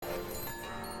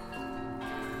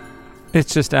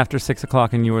It's just after 6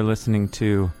 o'clock and you are listening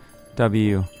to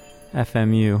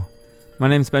WFMU. My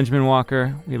name's Benjamin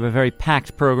Walker. We have a very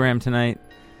packed program tonight.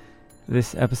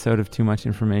 This episode of Too Much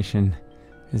Information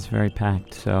is very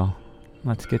packed, so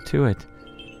let's get to it.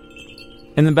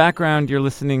 In the background, you're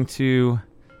listening to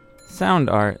sound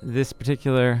art. This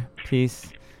particular piece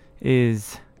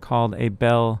is called A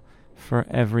Bell for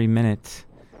Every Minute,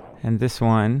 and this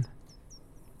one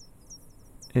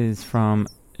is from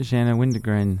Jana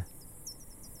Windegren.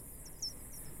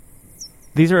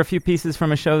 These are a few pieces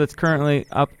from a show that's currently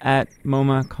up at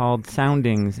MoMA called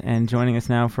Soundings, and joining us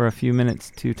now for a few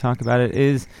minutes to talk about it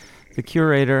is the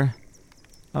curator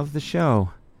of the show,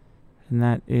 and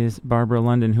that is Barbara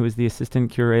London, who is the Assistant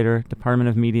Curator, Department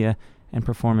of Media and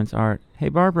Performance Art. Hey,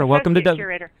 Barbara, welcome to...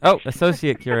 Curator.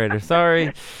 Associate Curator,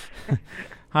 sorry.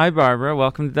 Hi, Barbara,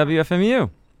 welcome to WFMU.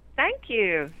 Thank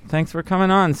you. Thanks for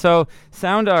coming on. So,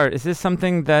 sound art, is this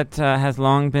something that has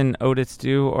long been owed its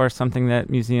due, or something that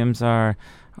museums are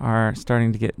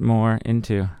starting to get more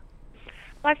into?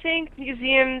 Well, I think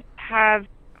museums have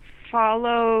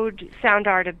followed sound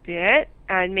art a bit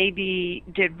and maybe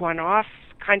did one-off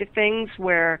kind of things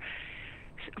where,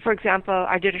 for example,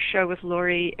 I did a show with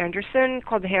Laurie Anderson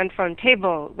called The Hand Phone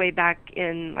Table way back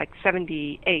in like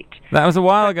 78. That was a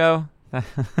while ago.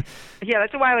 Yeah,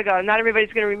 that's a while ago. Not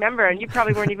everybody's going to remember, and you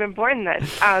probably weren't even born then.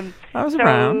 I was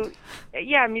around.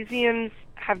 Yeah, museums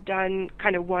have done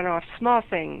kind of one-off small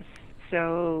things.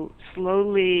 So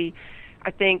slowly,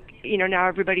 I think, now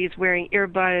everybody is wearing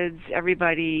earbuds.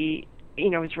 Everybody,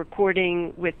 is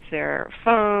recording with their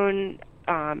phone.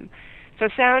 So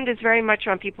sound is very much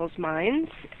on people's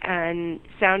minds, and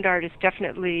sound art is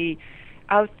definitely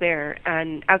out there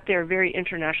very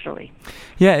internationally.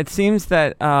 Yeah, it seems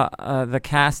that the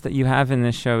cast that you have in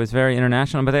this show is very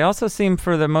international, but they also seem,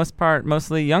 for the most part,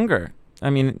 mostly younger. I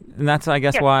mean, and that's, I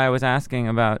guess, why I was asking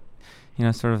about,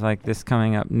 sort of like this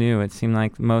coming up new. It seemed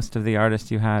like most of the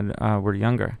artists you had were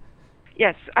younger.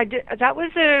 Yes, I did. That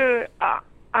was that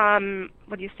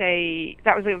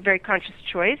was a very conscious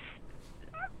choice.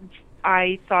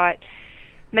 I thought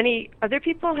many other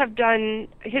people have done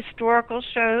historical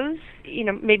shows,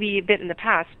 maybe a bit in the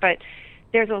past, but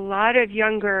there's a lot of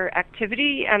younger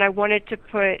activity, and I wanted to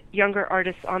put younger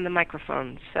artists on the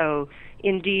microphone. So,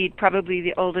 indeed, probably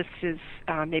the oldest is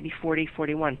maybe 40,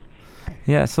 41.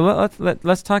 Yeah, so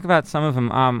let's talk about some of them.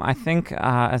 I think,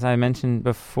 as I mentioned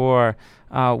before,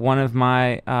 one of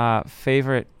my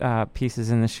favorite pieces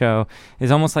in the show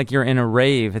is almost like you're in a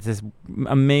rave. It's this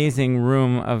amazing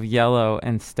room of yellow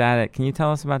and static. Can you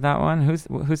tell us about that one? Who's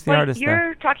the artist there?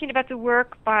 You're talking about the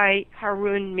work by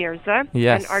Haroon Mirza,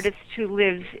 yes, an artist who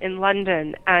lives in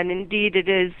London, and indeed it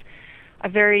is a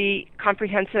very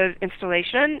comprehensive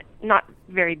installation, not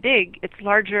very big. It's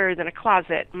larger than a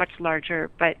closet, much larger,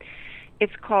 but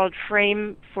it's called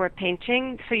Frame for a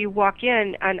Painting. So you walk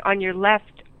in, and on your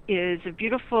left is a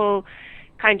beautiful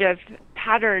kind of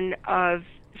pattern of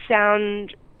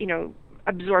sound,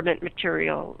 absorbent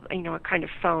material, a kind of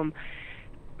foam.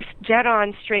 Dead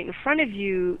on, straight in front of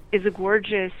you, is a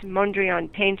gorgeous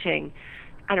Mondrian painting.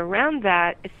 And around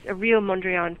that, it's a real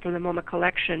Mondrian from the MoMA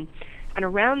collection. And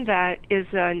around that is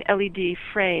an LED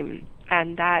frame.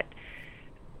 And that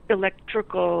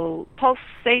electrical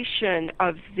pulsation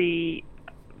of the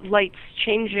lights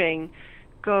changing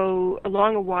go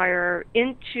along a wire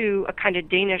into a kind of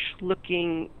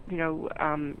Danish-looking,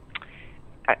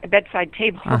 a bedside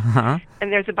table. Uh-huh.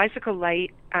 And there's a bicycle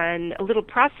light, and a little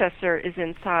processor is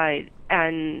inside,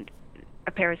 and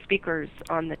a pair of speakers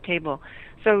on the table.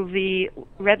 So the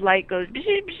red light goes,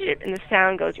 bzz, bzz, and the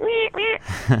sound goes, meh, meh.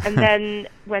 And then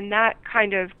when that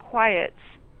kind of quiets,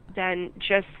 then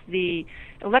just the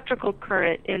electrical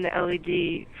current in the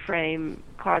LED frame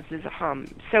causes a hum.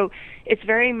 So it's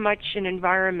very much an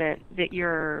environment that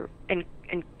you're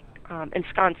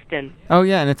ensconced in. Oh,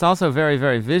 yeah, and it's also very,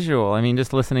 very visual. I mean,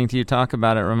 just listening to you talk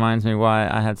about it reminds me why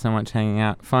I had so much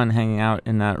fun hanging out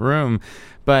in that room.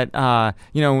 But,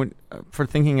 for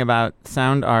thinking about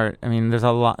sound art, I mean,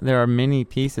 there are many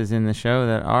pieces in the show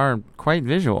that are quite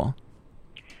visual.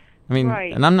 I mean,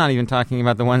 right. And I'm not even talking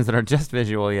about the ones that are just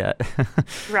visual yet.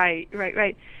 Right.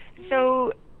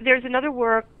 So there's another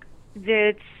work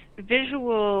that's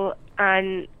visual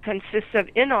and consists of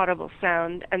inaudible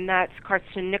sound, and that's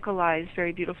Karsten Nicolai's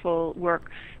very beautiful work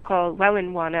called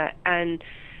Wellenwanne, and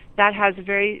that has a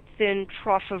very thin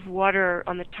trough of water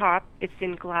on the top. It's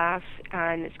in glass,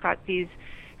 and it's got these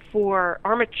 4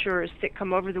 armatures that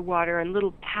come over the water, and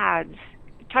little pads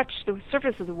touch the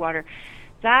surface of the water.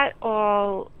 That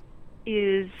all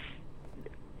is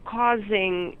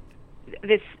causing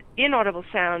this inaudible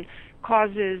sound,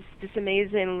 causes this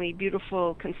amazingly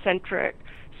beautiful concentric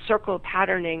circle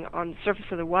patterning on the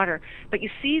surface of the water. But you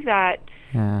see that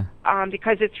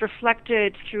because it's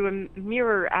reflected through a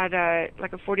mirror at a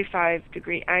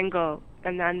 45-degree angle,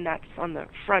 and then that's on the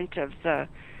front of the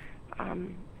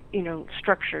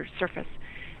structure surface.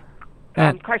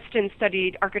 Karsten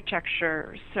studied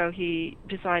architecture, so he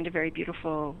designed a very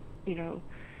beautiful,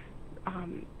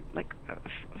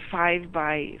 5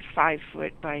 by 5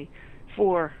 foot by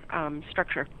 4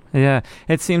 structure. Yeah,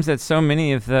 it seems that so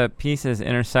many of the pieces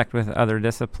intersect with other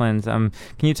disciplines. Can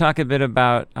you talk a bit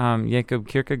about Jakob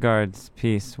Kierkegaard's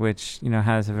piece, which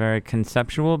has a very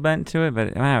conceptual bent to it?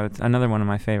 But wow, it's another one of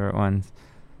my favorite ones.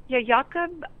 Yeah,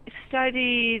 Jakob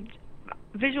studied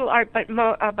visual art, but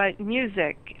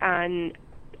music, and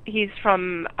he's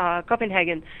from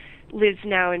Copenhagen, lives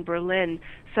now in Berlin.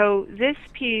 So this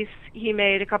piece he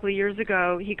made a couple of years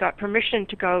ago. He got permission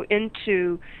to go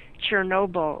into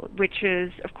Chernobyl, which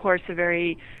is, of course, a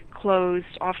very closed,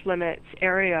 off-limits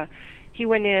area. He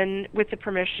went in with the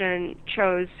permission,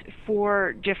 chose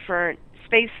 4 different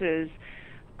spaces,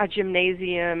 a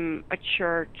gymnasium, a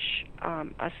church,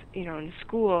 and a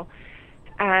school.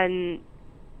 And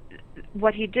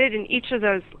what he did in each of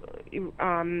those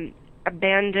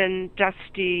abandoned,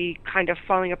 dusty, kind of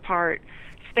falling apart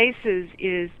spaces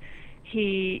is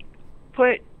he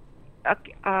put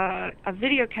a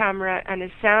video camera and a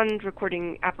sound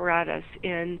recording apparatus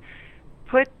in,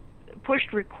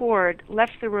 pushed record,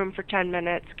 left the room for 10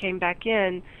 minutes, came back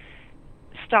in,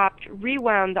 stopped,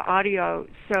 rewound the audio.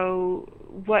 So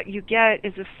what you get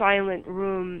is a silent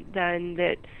room then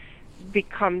that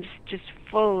becomes just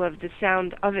full of the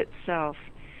sound of itself.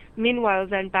 Meanwhile,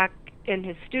 then back in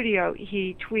his studio,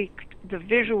 he tweaked the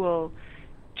visual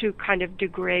to kind of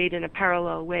degrade in a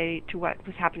parallel way to what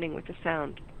was happening with the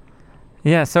sound.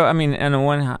 Yeah, so, I mean, on the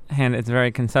one hand, it's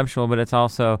very conceptual, but it's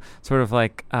also sort of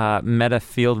like meta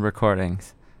field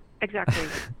recordings. Exactly.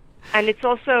 And it's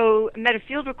also meta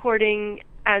field recording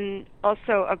and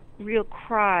also a real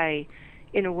cry,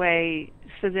 in a way,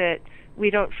 so that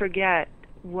we don't forget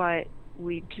what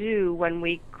we do when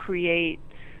we create,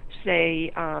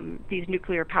 say, these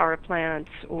nuclear power plants,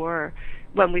 or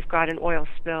when we've got an oil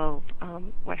spill,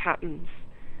 what happens.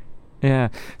 Yeah.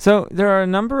 So there are a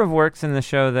number of works in the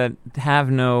show that have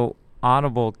no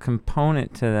audible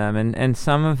component to them, and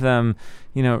some of them,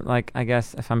 like, I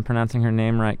guess, if I'm pronouncing her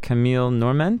name right, Camille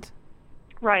Norment?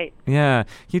 Right. Yeah.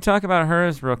 Can you talk about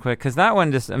hers real quick? Because that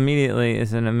one just immediately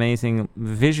is an amazing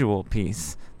visual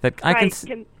piece that I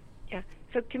can... Yeah.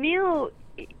 So Camille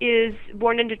is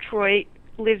born in Detroit,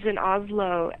 lives in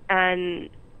Oslo, and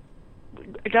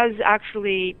does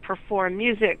actually perform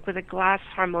music with a glass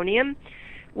harmonium,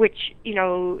 which,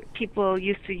 people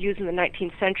used to use in the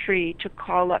 19th century to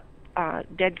call up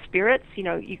dead spirits.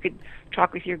 You could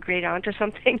talk with your great aunt or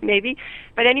something, maybe.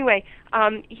 But anyway,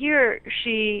 here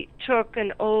she took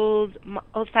an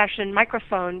old-fashioned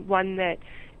microphone, one that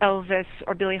Elvis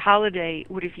or Billie Holiday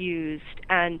would have used,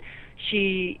 and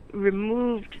she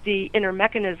removed the inner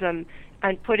mechanism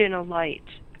and put in a light.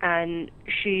 And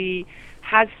she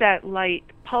has that light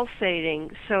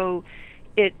pulsating, so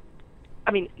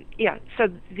so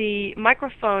the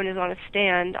microphone is on a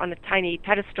stand on a tiny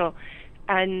pedestal,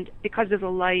 and because of the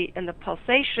light and the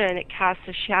pulsation, it casts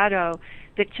a shadow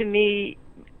that to me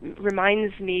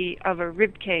reminds me of a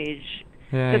rib cage.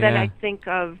 So then I think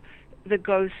of the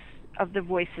ghosts of the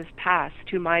voices past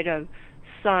who might have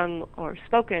sung or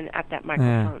spoken at that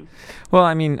microphone. Yeah. Well,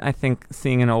 I mean, I think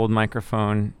seeing an old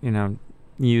microphone,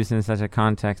 used in such a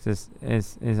context is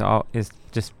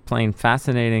just plain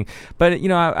fascinating. But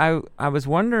I was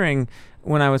wondering,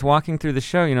 when I was walking through the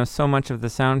show, so much of the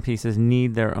sound pieces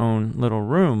need their own little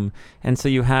room, and so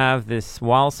you have this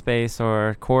wall space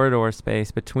or corridor space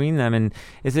between them. And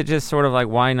is it just sort of like,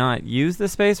 why not use the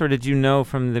space, or did you know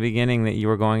from the beginning that you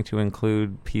were going to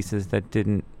include pieces that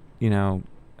didn't,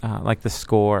 like the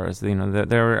scores?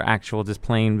 There were actual just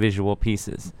plain visual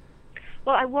pieces.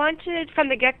 Well, I wanted from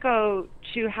the get-go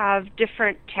to have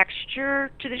different texture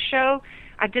to the show.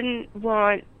 I didn't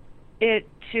want it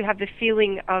to have the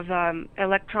feeling of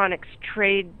electronics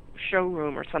trade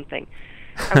showroom or something.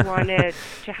 I wanted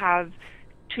to have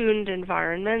tuned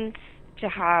environments, to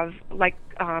have, like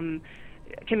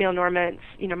Camille Norment's,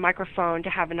 microphone, to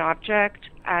have an object,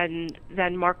 and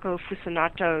then Marco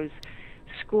Fusinato's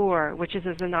score, which is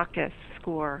a Xenakis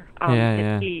score,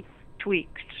 that he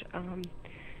tweaked.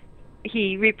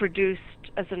 He reproduced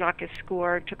a Xenakis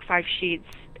score, took 5 sheets,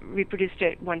 reproduced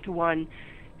it 1-to-1,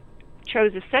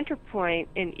 chose a center point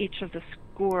in each of the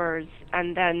scores,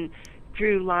 and then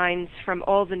drew lines from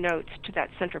all the notes to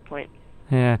that center point.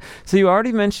 Yeah. So you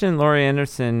already mentioned Laurie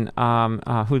Anderson,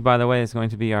 who, by the way, is going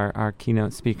to be our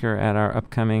keynote speaker at our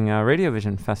upcoming Radio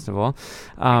Vision Festival.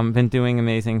 Been doing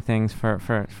amazing things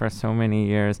for so many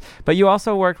years. But you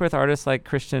also worked with artists like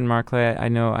Christian Marclay. I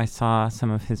know I saw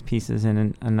some of his pieces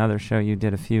in another show you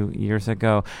did a few years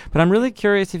ago. But I'm really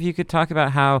curious if you could talk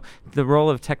about how the role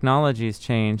of technology has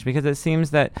changed, because it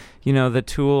seems that, the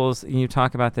tools, you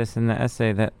talk about this in the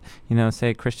essay, that,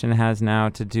 say Christian has now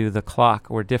to do the clock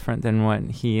were different than what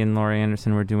he and Laurie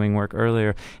Anderson were doing work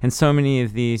earlier. And so many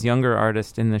of these younger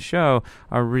artists in the show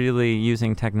are really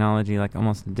using technology like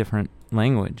almost a different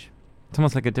language. It's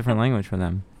almost like a different language for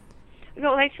them.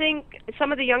 Well, I think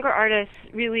some of the younger artists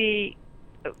really,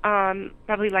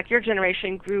 probably like your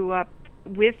generation, grew up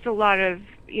with a lot of,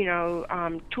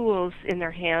 tools in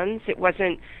their hands. It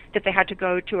wasn't that they had to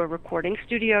go to a recording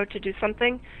studio to do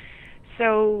something.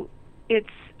 So it's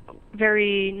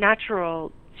very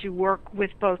natural to work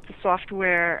with both the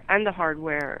software and the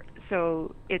hardware.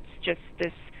 So it's just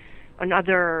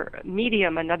another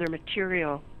medium, another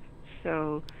material.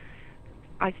 So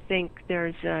I think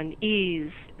there's an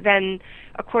ease. Then,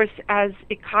 of course, as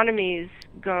economies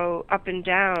go up and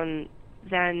down,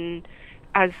 then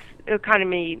as the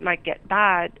economy might get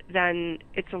bad, then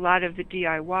it's a lot of the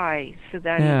DIY. So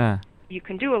then you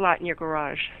can do a lot in your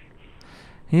garage.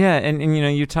 Yeah, and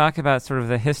you talk about sort of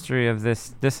the history of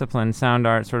this discipline, sound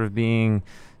art, sort of being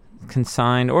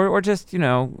consigned or just,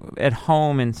 at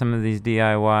home in some of these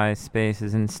DIY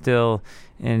spaces and still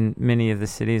in many of the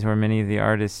cities where many of the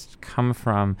artists come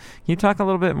from. Can you talk a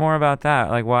little bit more about that?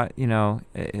 Like what, in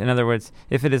other words,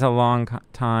 if it is a long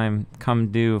time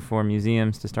come due for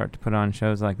museums to start to put on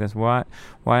shows like this, why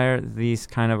are these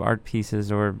kind of art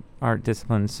pieces or art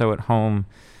disciplines so at home,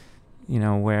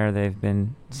 where they've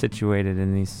been situated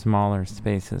in these smaller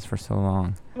spaces for so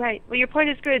long? Right. Well, your point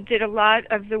is good. Did a lot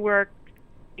of the work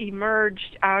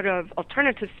emerged out of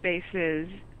alternative spaces,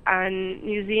 and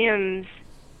museums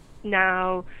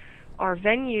now are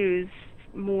venues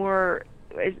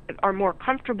are more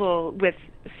comfortable with,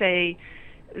 say,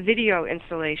 video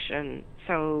installation.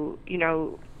 So,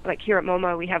 like here at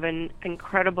MoMA, we have an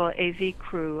incredible AV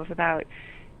crew of about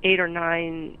 8 or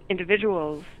 9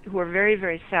 individuals who are very,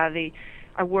 very savvy.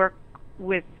 I work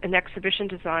with an exhibition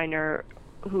designer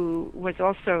who was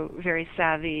also very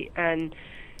savvy, and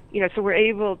so we're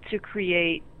able to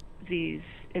create these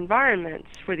environments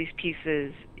for these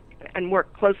pieces and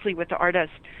work closely with the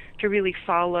artist to really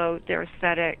follow their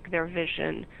aesthetic, their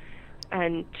vision,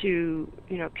 and to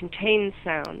contain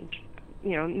sound.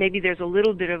 Maybe there's a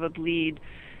little bit of a bleed,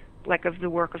 like of the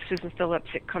work of Susan Phillips.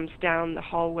 It comes down the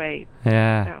hallway.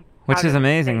 Yeah, which is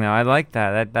amazing, though. I like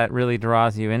that. That really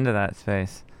draws you into that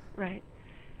space. Right.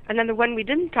 And then the one we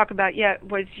didn't talk about yet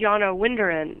was Jana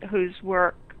Winderen, whose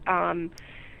work,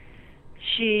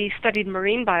 she studied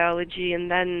marine biology and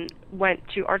then went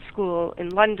to art school in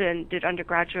London, did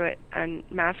undergraduate and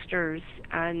master's,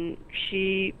 and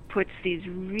she puts these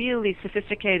really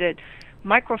sophisticated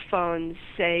microphones,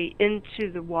 say,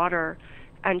 into the water,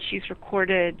 and she's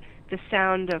recorded the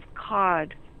sound of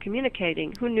cod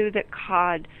communicating. Who knew that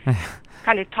cod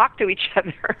kind of talk to each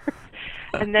other?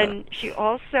 And then she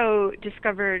also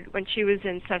discovered when she was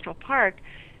in Central Park,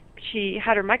 she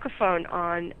had her microphone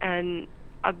on and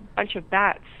a bunch of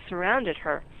bats surrounded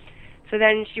her. So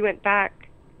then she went back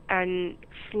and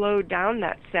slowed down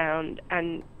that sound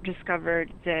and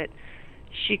discovered that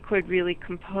she could really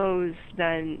compose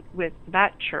then with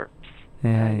bat chirps.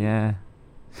 Yeah.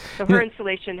 So her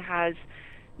installation has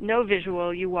no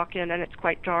visual. You walk in and it's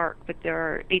quite dark, but there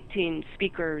are 18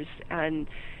 speakers, and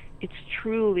it's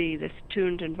truly this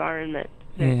tuned environment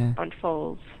that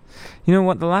unfolds.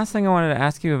 What the last thing I wanted to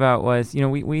ask you about was,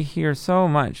 we hear so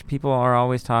much. People are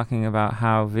always talking about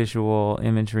how visual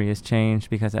imagery has changed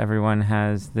because everyone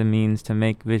has the means to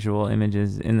make visual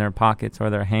images in their pockets or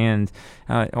their hands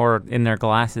or in their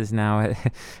glasses now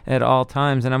at all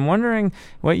times. And I'm wondering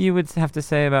what you would have to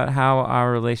say about how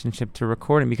our relationship to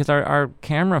recording, because our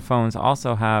camera phones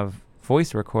also have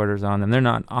voice recorders on them. They're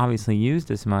not obviously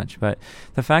used as much, but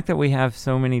the fact that we have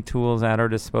so many tools at our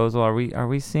disposal, are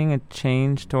we seeing a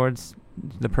change towards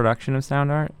the production of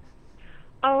sound art?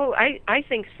 Oh, I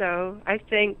think so. I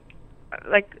think,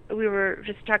 like we were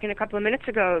just talking a couple of minutes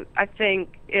ago, I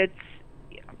think it's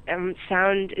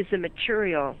sound is a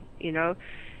material,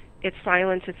 It's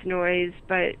silence, it's noise,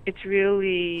 but it's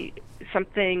really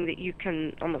something that you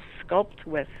can almost sculpt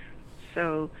with.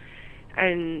 So,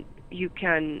 and you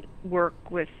can work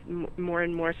with more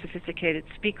and more sophisticated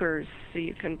speakers, so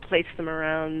you can place them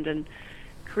around and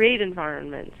create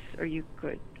environments, or you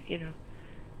could,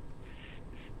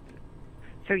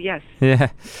 So yes. Yeah.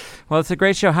 Well, it's a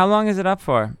great show. How long is it up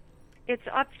for? It's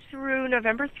up through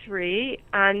November 3,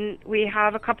 and we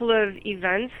have a couple of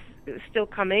events still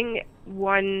coming.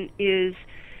 One is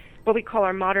what we call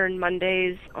our Modern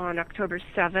Mondays on October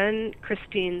 7.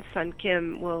 Christine Sun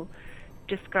Kim will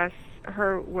discuss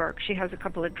her work. She has a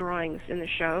couple of drawings in the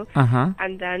show.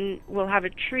 And then we'll have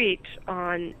a treat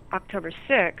on October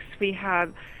 6th. We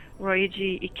have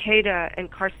Roiji Ikeda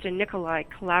and Karsten Nikolai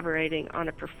collaborating on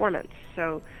a performance.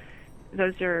 So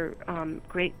those are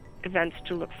great events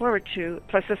to look forward to,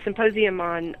 plus a symposium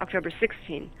on October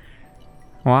 16.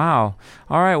 Wow.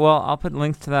 All right, well, I'll put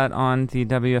links to that on the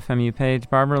WFMU page.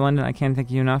 Barbara London, I can't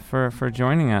thank you enough for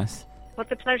joining us. Well,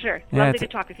 it's a pleasure. Lovely to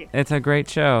talk with you. It's a great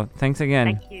show. Thanks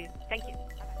again. Thank you. Thank you.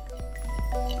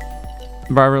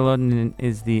 Barbara London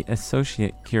is the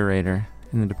Associate Curator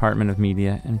in the Department of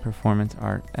Media and Performance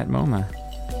Art at MoMA.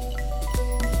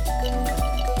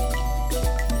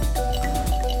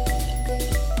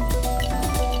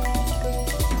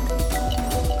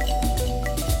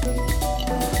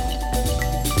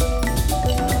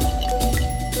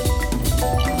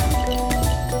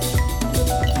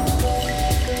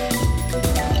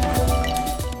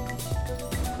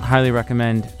 Highly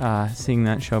recommend seeing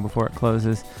that show before it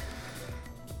closes.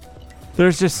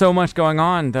 There's just so much going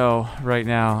on, though, right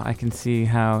now. I can see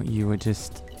how you would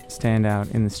just stand out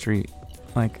in the street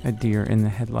like a deer in the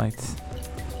headlights.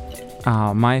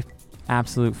 My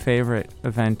absolute favorite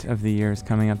event of the year is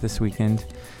coming up this weekend.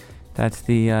 That's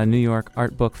the New York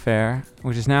Art Book Fair,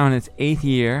 which is now in its 8th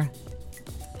year.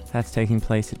 That's taking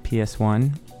place at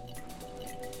PS1.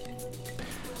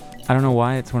 I don't know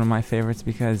why it's one of my favorites,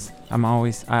 because I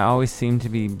always seem to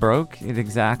be broke at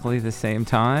exactly the same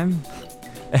time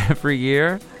every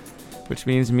year, which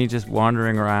means me just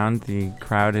wandering around the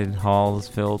crowded halls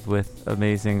filled with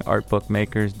amazing art book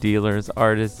makers, dealers,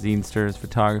 artists, zinesters,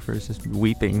 photographers, just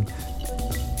weeping.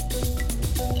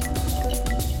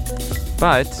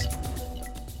 But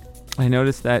I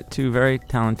noticed that two very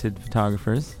talented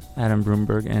photographers, Adam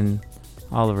Broomberg and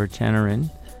Oliver Channerin,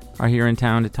 are here in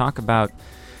town to talk about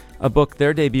a book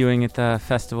they're debuting at the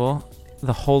festival,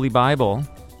 The Holy Bible.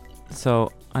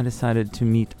 So I decided to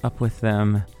meet up with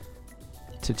them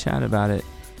to chat about it.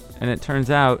 And it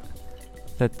turns out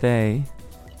that they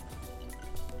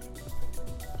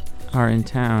are in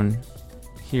town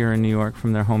here in New York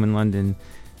from their home in London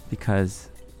because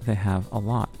they have a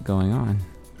lot going on.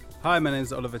 Hi, my name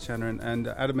is Oliver Channerin, and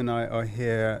Adam and I are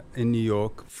here in New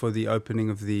York for the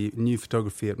opening of the new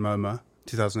photography at MoMA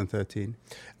 2013.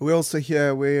 We're also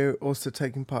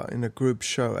taking part in a group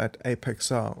show at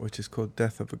Apex Art, which is called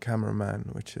Death of a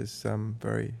Cameraman, which is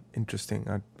very interesting.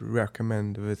 I'd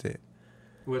recommend a visit.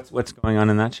 What's going on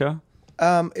in that show?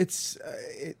 It's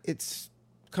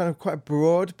kind of quite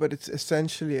broad, but it's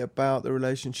essentially about the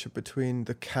relationship between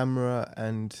the camera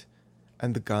and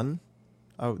the gun.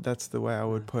 That's the way I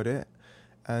would put it,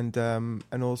 and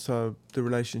also the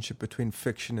relationship between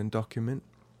fiction and document.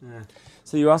 Yeah.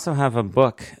 So you also have a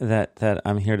book that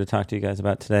I'm here to talk to you guys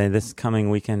about today. This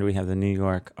coming weekend we have the New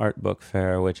York Art Book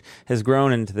Fair, which has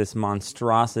grown into this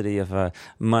monstrosity of a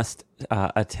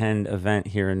must-attend event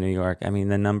here in New York. I mean,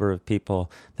 the number of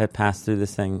people that pass through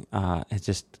this thing, it's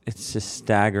just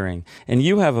staggering. And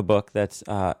you have a book that's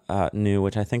new,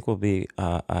 which I think will be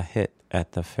a hit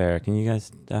at the fair. Can you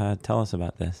guys tell us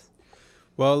about this?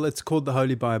 Well, it's called The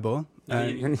Holy Bible.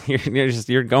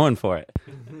 You're going for it.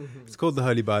 It's called The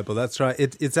Holy Bible, that's right.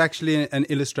 It's actually an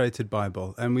illustrated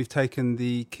Bible, and we've taken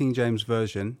the King James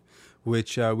Version,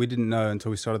 which we didn't know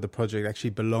until we started the project, actually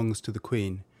belongs to the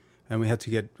Queen, and we had to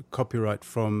get copyright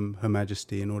from Her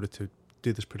Majesty in order to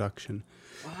do this production.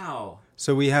 Wow.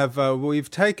 So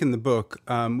we've taken the book,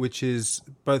 which is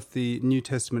both the New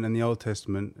Testament and the Old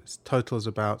Testament. It totals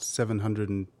about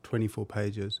 724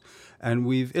 pages, and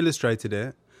we've illustrated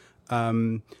it,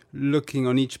 looking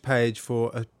on each page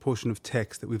for a portion of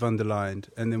text that we've underlined,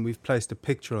 and then we've placed a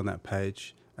picture on that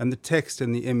page, and the text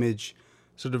and the image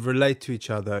sort of relate to each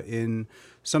other in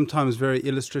sometimes very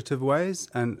illustrative ways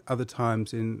and other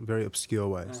times in very obscure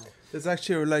ways. There's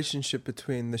actually a relationship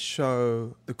between the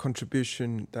show, the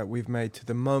contribution that we've made to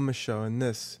the MoMA show, and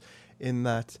this, in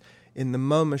that in the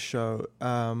MoMA show,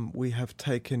 we have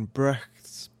taken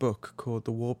Brecht's book called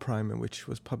The War Primer, which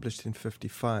was published in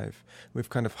 1955. We've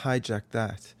kind of hijacked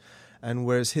that. And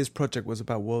whereas his project was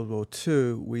about World War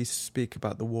II, we speak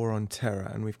about the War on Terror,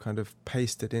 and we've kind of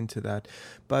pasted into that.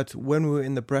 But when we were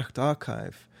in the Brecht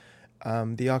archive,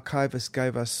 the archivist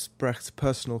gave us Brecht's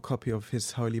personal copy of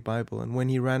his Holy Bible, and when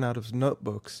he ran out of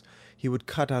notebooks, he would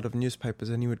cut out of newspapers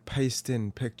and he would paste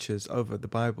in pictures over the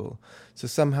Bible. So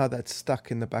somehow that's stuck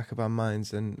in the back of our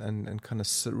minds and kind of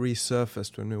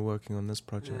resurfaced when we were working on this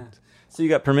project. Yeah. So you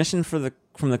got permission from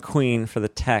the Queen for the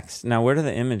text. Now, where do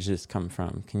the images come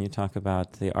from? Can you talk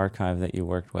about the archive that you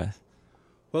worked with?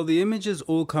 Well, the images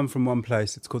all come from one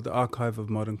place. It's called the Archive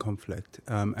of Modern Conflict,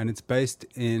 and it's based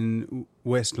in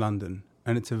West London,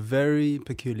 and it's a very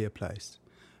peculiar place.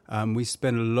 We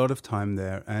spent a lot of time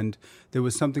there, and there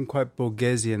was something quite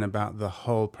Borgesian about the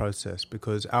whole process,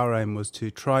 because our aim was to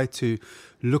try to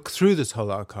look through this whole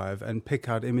archive and pick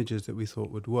out images that we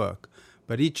thought would work.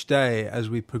 But each day, as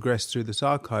we progressed through this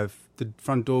archive, the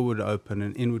front door would open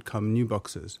and in would come new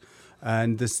boxes.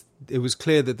 And it was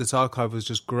clear that this archive was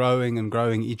just growing and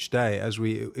growing each day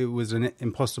it was an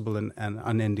impossible and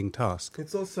unending task.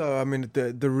 It's also, I mean,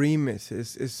 the remit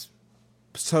is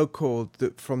so-called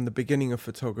from the beginning of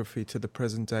photography to the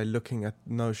present day, looking at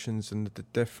notions and the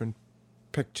different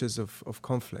pictures of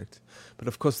conflict. But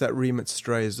of course that remit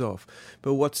strays off.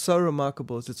 But what's so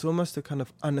remarkable is it's almost a kind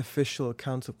of unofficial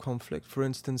account of conflict. For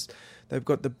instance, they've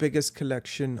got the biggest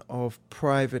collection of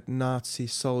private Nazi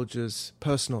soldiers'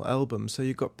 personal albums. So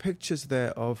you've got pictures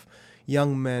there of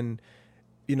young men,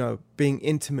 you know, being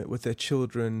intimate with their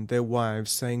children, their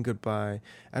wives, saying goodbye.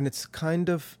 And it's kind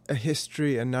of a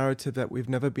history, a narrative that we've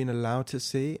never been allowed to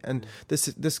see. And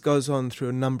this goes on through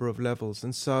a number of levels.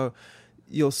 And so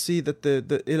you'll see that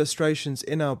the illustrations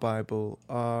in our Bible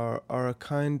are a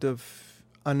kind of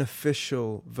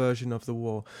unofficial version of the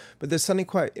war. But there's something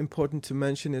quite important to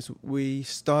mention is we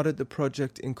started the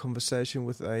project in conversation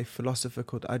with a philosopher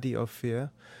called Adi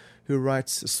Ophir, who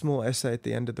writes a small essay at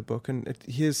the end of the book. And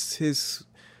his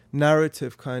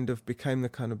narrative kind of became the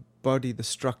kind of body, the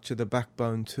structure, the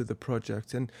backbone to the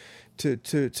project. And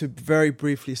to very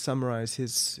briefly summarize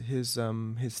his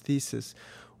thesis,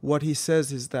 what he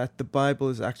says is that the Bible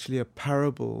is actually a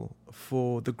parable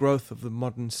for the growth of the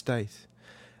modern state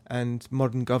and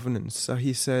modern governance. So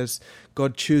he says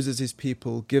God chooses his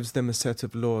people, gives them a set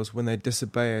of laws. When they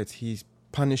disobey it, he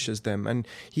punishes them. And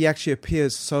he actually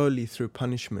appears solely through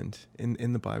punishment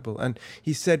in the Bible. And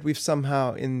he said we've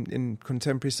somehow, in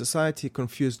contemporary society,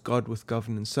 confused God with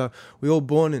governance. So we're all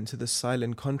born into this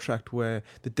silent contract where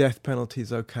the death penalty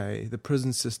is okay, the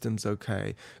prison system's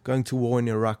okay, going to war in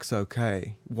Iraq's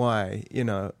okay. Why? You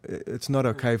know, it's not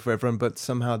okay for everyone, but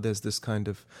somehow there's this kind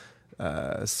of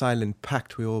silent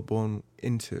pact we're all born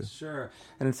into. Sure.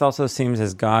 And it also seems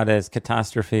as God as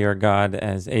catastrophe or God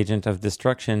as agent of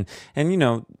destruction. And, you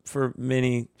know, for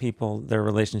many people, their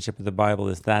relationship with the Bible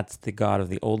is that's the God of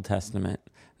the Old Testament,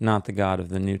 not the God of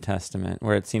the New Testament,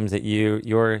 where it seems that you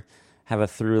have a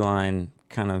through line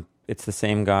kind of, it's the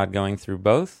same God going through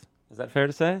both. Is that fair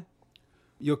to say?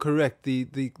 You're correct. The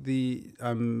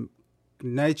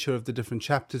nature of the different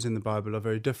chapters in the Bible are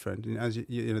very different. And as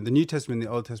you know, the New Testament and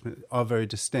the Old Testament are very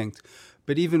distinct.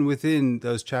 But even within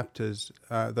those chapters,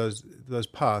 those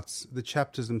parts, the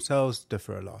chapters themselves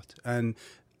differ a lot and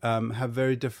have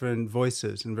very different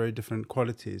voices and very different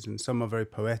qualities. And some are very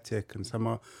poetic, and some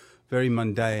are very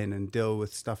mundane and deal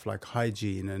with stuff like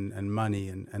hygiene and money,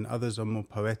 and others are more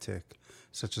poetic,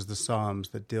 such as the Psalms,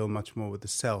 that deal much more with the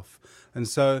self. And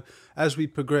so as we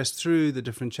progressed through the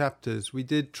different chapters, we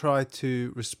did try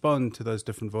to respond to those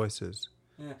different voices.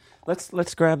 Yeah.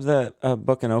 Let's grab the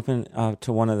book and open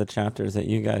to one of the chapters that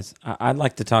you guys... I'd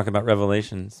like to talk about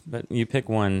Revelations, but you pick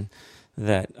one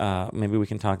that maybe we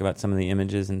can talk about some of the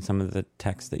images and some of the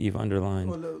text that you've underlined.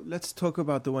 Well, let's talk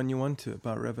about the one you want to,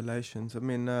 about Revelations. I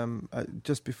mean,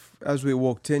 as we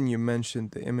walked in, you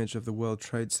mentioned the image of the World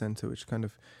Trade Center, which kind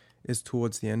of is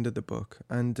towards the end of the book.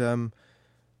 And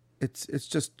it's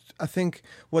just, I think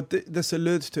what this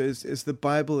alludes to is the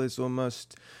Bible is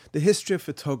almost, the history of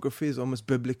photography is almost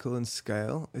biblical in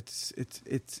scale.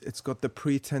 It's got the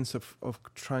pretense of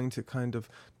trying to kind of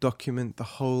document the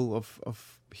whole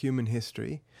of human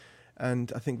history.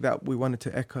 And I think that we wanted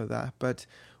to echo that. But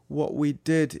what we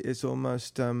did is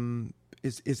almost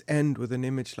is end with an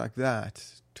image like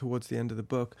that towards the end of the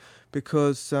book,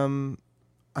 because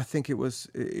I think it was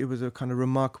a kind of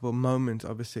remarkable moment,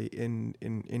 obviously,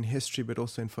 in history, but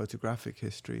also in photographic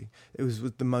history. It was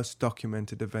the most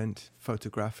documented event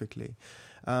photographically.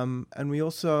 And we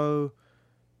also,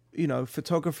 you know,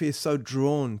 photography is so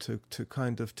drawn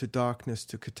to darkness,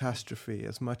 to catastrophe,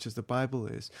 as much as the Bible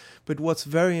is. But what's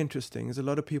very interesting is a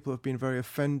lot of people have been very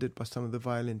offended by some of the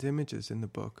violent images in the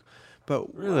book.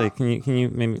 But really, can you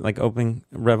maybe, like, open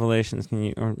Revelations,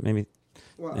 or maybe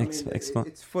Well, I mean,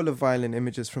 it's full of violent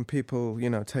images from people,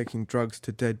 taking drugs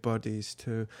to dead bodies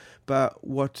to. But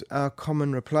what our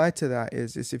common reply to that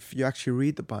is if you actually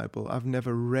read the Bible, I've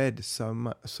never read so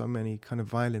many kind of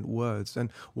violent words.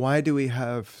 And why do we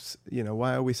have,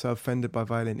 why are we so offended by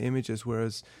violent images,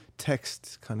 whereas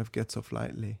text kind of gets off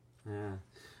lightly? Yeah.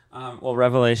 Well,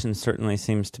 Revelation certainly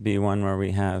seems to be one where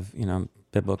we have,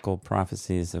 biblical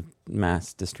prophecies of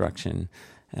mass destruction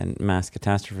and mass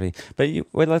catastrophe. But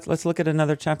let's look at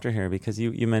another chapter here, because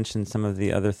you mentioned some of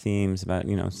the other themes about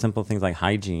simple things like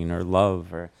hygiene or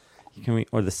love or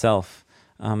the self.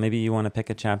 Maybe you want to pick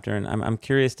a chapter, and I'm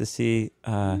curious to see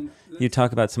you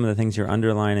talk about some of the things you're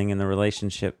underlining in the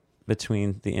relationship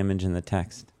between the image and the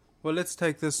text. Well, let's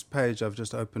take this page I've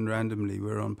just opened randomly.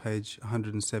 We're on page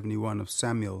 171 of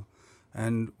Samuel,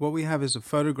 and what we have is a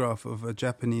photograph of a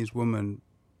Japanese woman,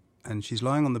 and she's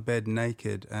lying on the bed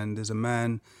naked, and there's a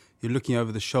man, you're looking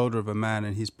over the shoulder of a man,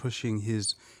 and he's pushing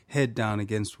his head down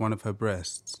against one of her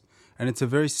breasts. And it's a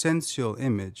very sensual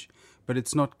image, but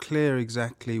it's not clear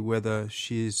exactly whether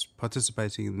she's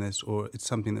participating in this or it's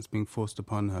something that's being forced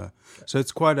upon her. So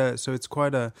it's quite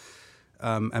a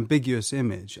ambiguous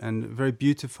image and very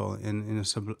beautiful in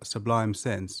a sublime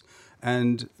sense.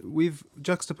 And we've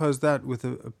juxtaposed that with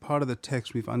a part of the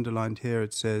text we've underlined here.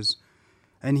 It says,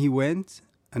 "And he went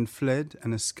and fled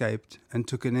and escaped and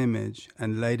took an image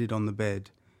and laid it on the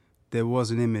bed. There was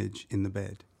an image in the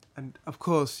bed." And of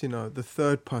course, the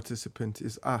third participant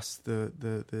is us, the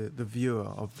viewer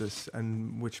of this,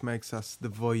 and which makes us the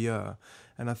voyeur.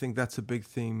 And I think that's a big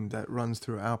theme that runs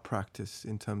through our practice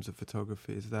in terms of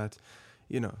photography, is that,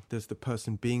 there's the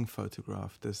person being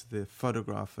photographed, there's the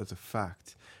photograph as a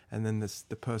fact, and then there's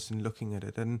the person looking at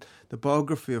it. And the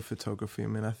biography of photography,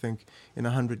 I think in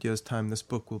 100 years' time, this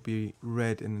book will be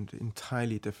read in an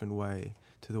entirely different way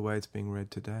to the way it's being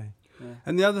read today. Yeah.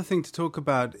 And the other thing to talk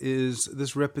about is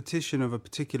this repetition of a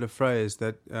particular phrase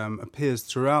that appears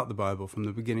throughout the Bible from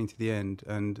the beginning to the end.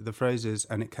 And the phrase is,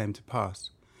 "and it came to pass."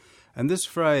 And this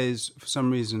phrase, for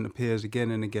some reason, appears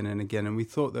again and again and again. And we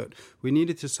thought that we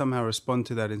needed to somehow respond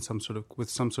to that with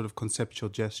some sort of conceptual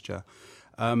gesture.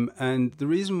 And the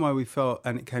reason why we felt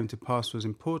 "and it came to pass" was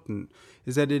important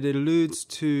is that it alludes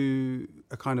to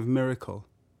a kind of miracle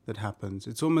that happens.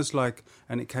 It's almost like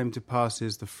 "and it came to pass"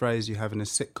 is the phrase you have in a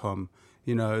sitcom,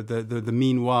 the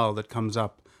meanwhile that comes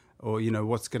up, or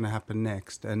what's going to happen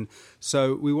next. And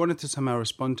so we wanted to somehow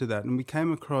respond to that, and we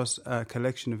came across a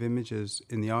collection of images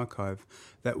in the archive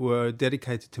that were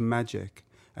dedicated to magic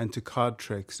and to card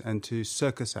tricks and to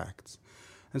circus acts.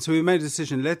 And so we made a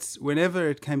decision, whenever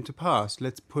it came to pass,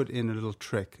 let's put in a little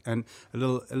trick, and a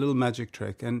little magic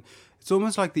trick. And it's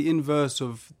almost like the inverse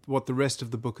of what the rest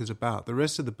of the book is about. The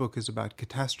rest of the book is about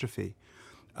catastrophe.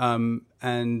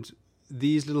 And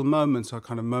these little moments are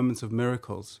kind of moments of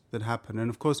miracles that happen. And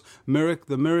of course,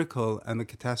 the miracle and the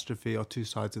catastrophe are two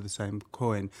sides of the same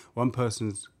coin. One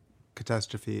person's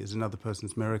catastrophe is another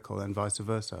person's miracle, and vice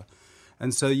versa.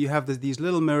 And so you have these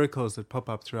little miracles that pop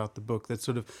up throughout the book that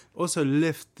sort of also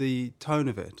lift the tone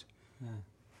of it.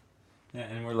 Yeah,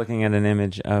 and we're looking at an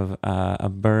image of a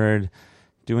bird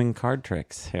doing card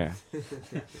tricks here.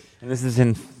 And this is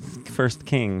in First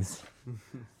Kings.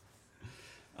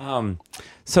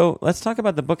 So let's talk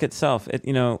about the book itself.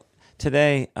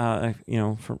 Today,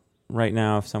 for right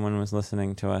now, if someone was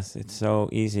listening to us, it's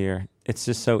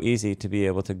just so easy to be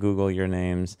able to Google your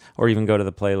names or even go to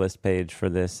the playlist page for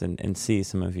this and see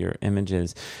some of your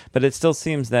images. But it still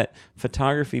seems that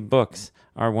photography books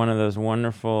are one of those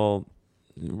wonderful,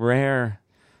 rare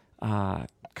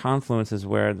confluences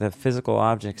where the physical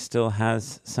object still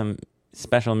has some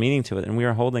special meaning to it. And we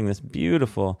are holding this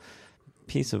beautiful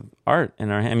piece of art in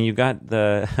our hand. I mean, you got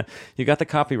the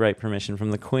copyright permission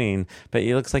from the Queen, but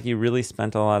it looks like you really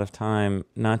spent a lot of time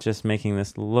not just making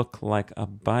this look like a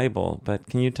Bible, but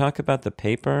can you talk about the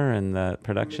paper and the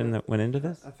production that went into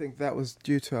this? I think that was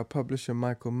due to our publisher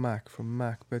Michael Mack from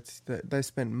Mack, but they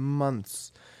spent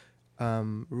months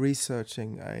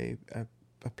researching a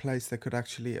place that could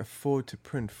actually afford to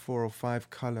print 4 or 5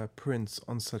 color prints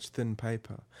on such thin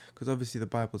paper, because obviously the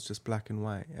Bible's just black and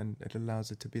white and it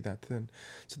allows it to be that thin.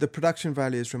 So the production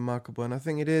value is remarkable, and I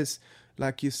think it is,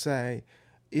 like you say,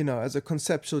 as a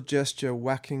conceptual gesture,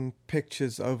 whacking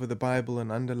pictures over the Bible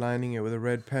and underlining it with a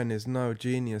red pen is no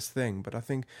genius thing, but I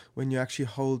think when you're actually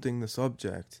holding this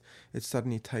object, it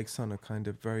suddenly takes on a kind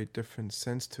of very different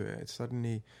sense to it. It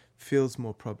suddenly feels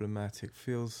more problematic,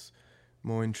 feels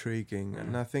more intriguing,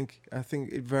 and I think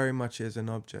it very much is an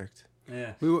object.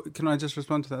 Yeah. Can I just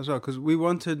respond to that as well? Because we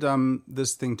wanted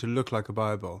this thing to look like a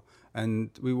Bible,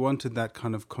 and we wanted that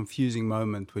kind of confusing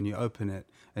moment when you open it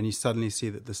and you suddenly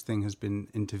see that this thing has been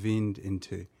intervened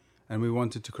into. and we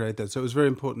wanted to create that. So it was very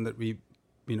important that we,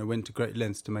 went to great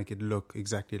lengths to make it look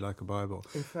exactly like a Bible.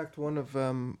 In fact, one of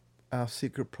our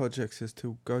secret projects is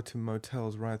to go to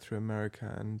motels right through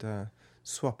America and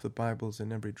swap the Bibles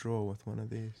in every drawer with one of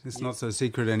these. It's not so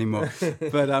secret anymore.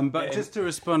 But just to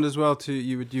respond as well to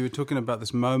you were talking about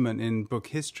this moment in book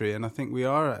history, and I think we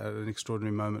are at an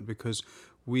extraordinary moment because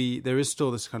there is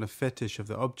still this kind of fetish of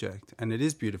the object, and it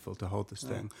is beautiful to hold this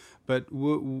thing. But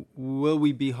will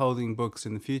we be holding books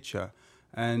in the future?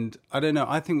 And I don't know,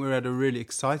 I think we're at a really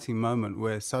exciting moment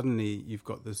where suddenly you've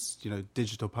got this,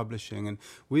 digital publishing. And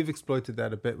we've exploited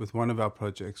that a bit with one of our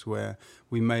projects where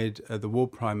we made the War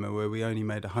Primer, where we only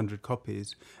made 100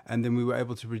 copies. And then we were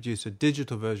able to produce a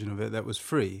digital version of it that was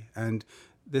free. And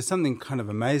there's something kind of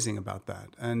amazing about that.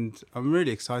 And I'm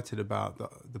really excited about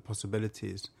the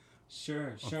possibilities.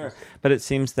 Sure. But it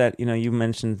seems that, you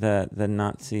mentioned the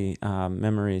Nazi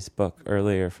Memories book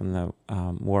earlier from the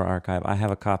War Archive. I have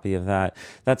a copy of that.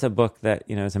 That's a book that,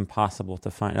 is impossible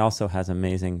to find. It also has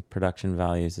amazing production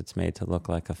values. It's made to look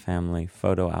like a family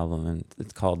photo album, and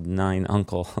it's called Nine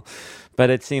Uncle. But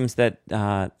it seems that,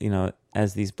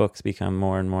 as these books become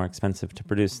more and more expensive to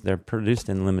produce, they're produced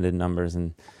in limited numbers,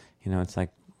 and, it's like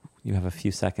you have a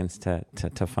few seconds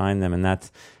to find them, and that's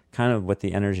kind of what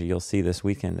the energy you'll see this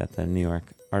weekend at the New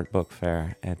York Art Book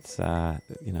Fair. It's,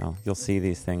 you'll see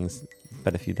these things,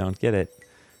 but if you don't get it,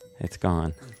 it's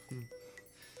gone.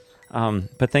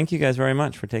 But thank you guys very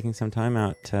much for taking some time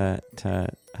out to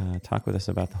talk with us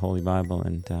about the Holy Bible,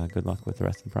 and good luck with the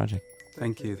rest of the project.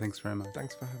 Thank you. Thanks very much.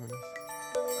 Thanks for having us.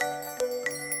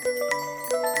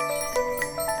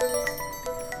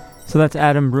 So that's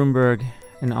Adam Broomberg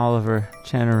and Oliver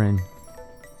Chanarin.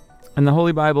 And the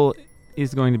Holy Bible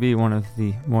is going to be one of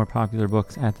the more popular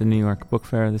books at the New York Book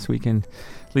Fair this weekend.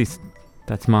 At least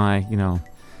that's my,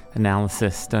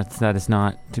 analysis. That is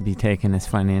not to be taken as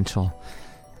financial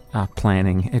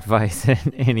planning advice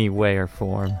in any way or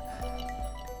form.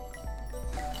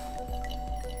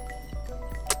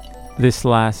 This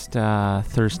last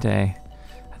Thursday,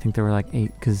 I think there were like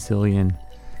 8 gazillion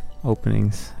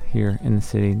openings here in the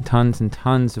city. Tons and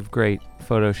tons of great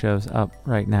photo shows up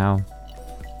right now.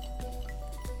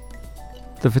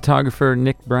 The photographer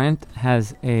Nick Brandt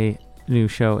has a new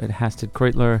show at Hasted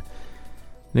Kreutler.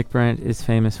 Nick Brandt is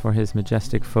famous for his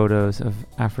majestic photos of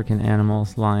African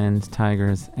animals, lions,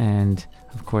 tigers, and,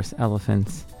 of course,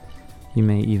 elephants. You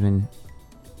may even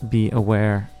be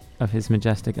aware of his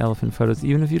majestic elephant photos,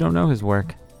 even if you don't know his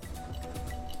work.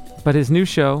 But his new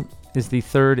show is the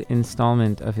 3rd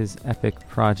installment of his epic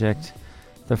project.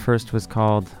 The first was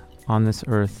called On This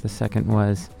Earth. The second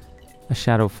was A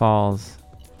Shadow Falls.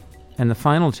 And the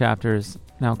final chapter is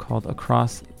now called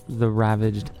Across the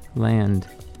Ravaged Land.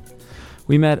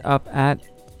 We met up at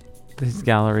his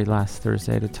gallery last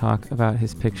Thursday to talk about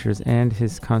his pictures and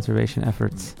his conservation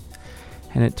efforts.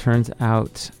 And it turns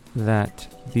out that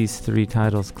these 3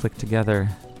 titles click together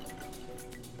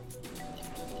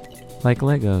like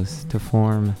Legos to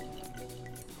form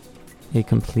a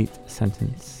complete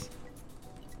sentence.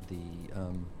 The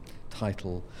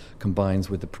title combines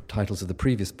with the titles of the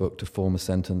previous book to form a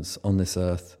sentence: on this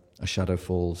earth, a shadow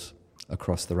falls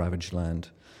across the ravaged land.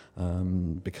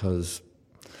 Because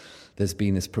there's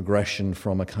been this progression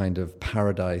from a kind of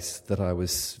paradise that I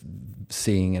was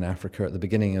seeing in Africa at the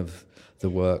beginning of the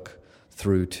work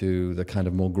through to the kind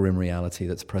of more grim reality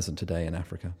that's present today in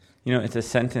Africa. It's a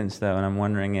sentence, though, and I'm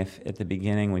wondering if at the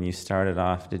beginning when you started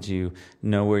off, did you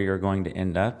know where you're going to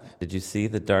end up? Did you see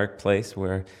the dark place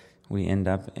where we end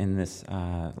up in this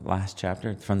last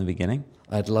chapter from the beginning?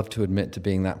 I'd love to admit to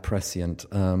being that prescient.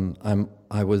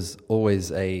 I was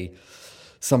always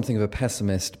something of a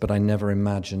pessimist, but I never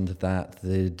imagined that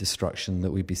the destruction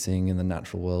that we'd be seeing in the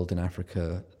natural world in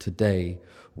Africa today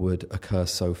would occur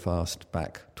so fast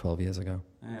back 12 years ago.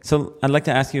 So I'd like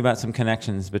to ask you about some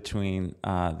connections between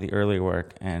the earlier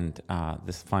work and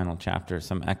this final chapter,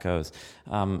 some echoes.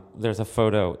 There's a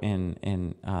photo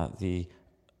in the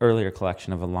earlier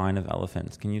collection of a line of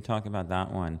elephants. Can you talk about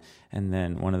that one? And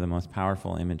then one of the most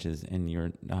powerful images in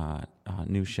your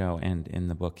new show and in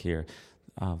the book here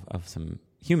of some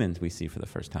humans we see for the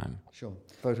first time. Sure.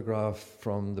 Photograph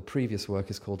from the previous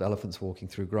work is called Elephants Walking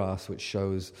Through Grass, which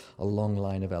shows a long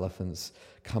line of elephants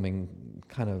coming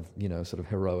kind of, sort of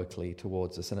heroically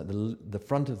towards us. And at the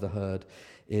front of the herd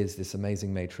is this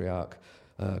amazing matriarch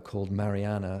called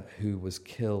Mariana, who was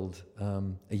killed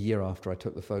a year after I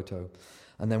took the photo.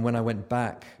 And then when I went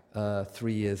back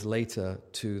 3 years later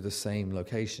to the same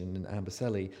location in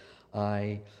Amboseli,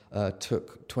 I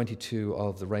took 22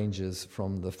 of the rangers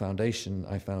from the foundation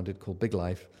I founded called Big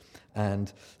Life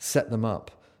and set them up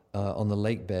on the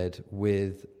lake bed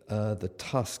with the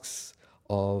tusks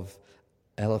of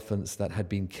elephants that had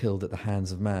been killed at the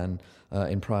hands of man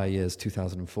in prior years,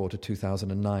 2004 to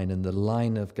 2009, and the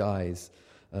line of guys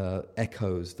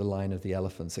echoes the line of the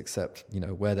elephants, except,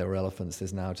 where there were elephants,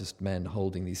 there's now just men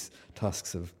holding these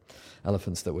tusks of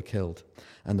elephants that were killed.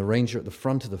 And the ranger at the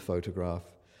front of the photograph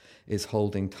is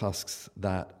holding tusks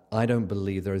that I don't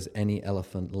believe there is any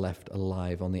elephant left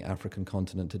alive on the African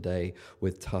continent today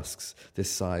with tusks this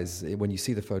size. When you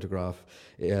see the photograph,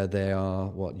 they are,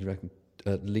 what you reckon,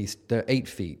 at least, they're 8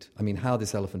 feet. I mean, how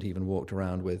this elephant even walked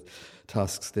around with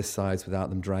tusks this size without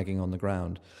them dragging on the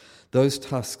ground. Those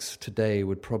tusks today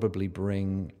would probably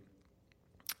bring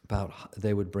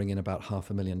in about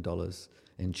 $500,000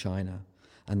 in China.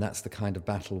 And that's the kind of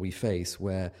battle we face,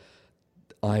 where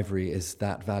ivory is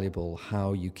that valuable,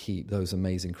 how you keep those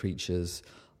amazing creatures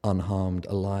unharmed,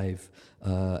 alive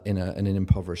in an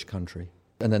impoverished country.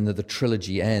 And then the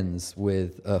trilogy ends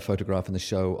with a photograph in the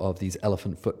show of these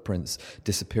elephant footprints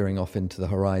disappearing off into the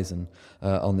horizon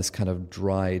on this kind of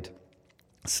dried,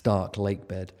 stark lake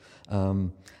bed.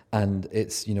 And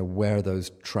it's, where are those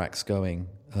tracks going?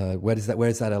 Where is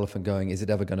that elephant going? Is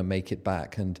it ever going to make it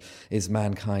back? And is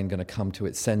mankind going to come to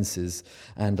its senses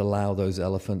and allow those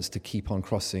elephants to keep on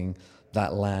crossing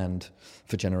that land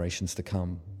for generations to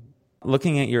come?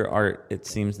 Looking at your art, it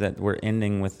seems that we're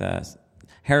ending with a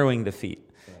harrowing defeat.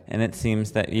 And it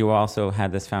seems that you also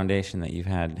had this foundation that you've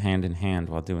had hand in hand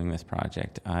while doing this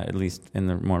project, at least in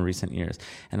the more recent years.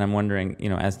 And I'm wondering,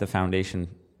 as the foundation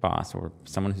boss or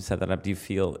someone who set that up, do you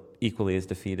feel equally as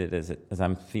defeated as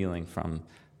I'm feeling from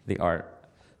the art?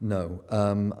 No.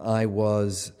 I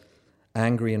was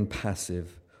angry and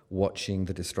passive watching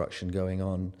the destruction going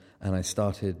on, and I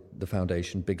started the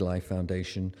foundation, Big Life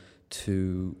Foundation,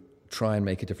 to try and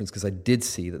make a difference, because I did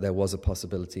see that there was a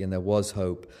possibility and there was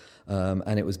hope,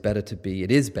 and it is better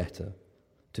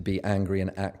to be angry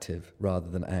and active rather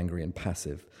than angry and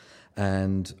passive.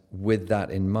 And with that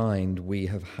in mind, we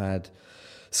have had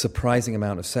surprising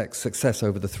amount of success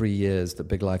over the 3 years that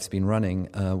Big Life's been running.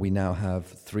 We now have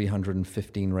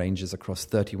 315 rangers across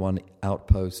 31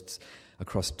 outposts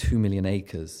across 2 million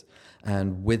acres.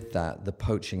 And with that, the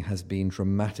poaching has been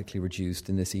dramatically reduced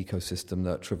in this ecosystem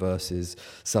that traverses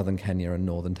southern Kenya and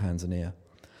northern Tanzania.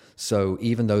 So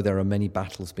even though there are many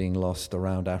battles being lost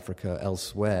around Africa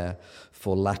elsewhere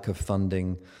for lack of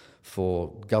funding,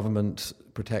 for government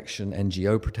protection,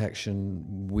 NGO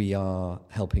protection, we are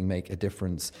helping make a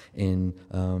difference in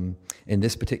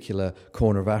this particular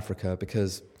corner of Africa,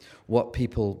 because what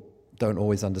people don't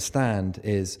always understand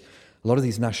is a lot of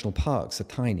these national parks are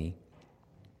tiny.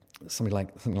 Something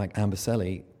like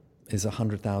Amboseli is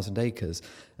 100,000 acres,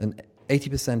 and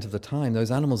 80% of the time,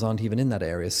 those animals aren't even in that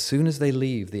area. As soon as they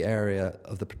leave the area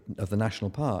of the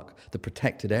national park, the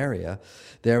protected area,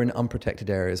 they're in unprotected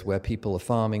areas where people are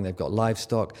farming, they've got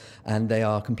livestock, and they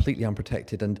are completely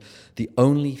unprotected. And the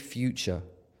only future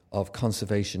of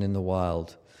conservation in the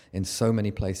wild in so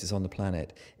many places on the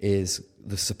planet is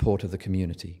the support of the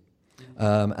community.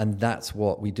 And that's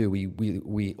what we do.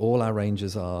 We all our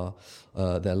rangers are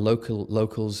they're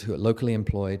locals who are locally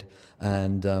employed,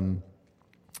 and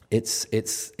it's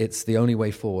the only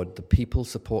way forward. The people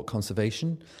support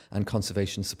conservation, and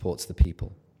conservation supports the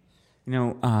people.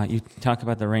 You talk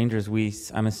about the rangers.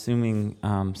 I'm assuming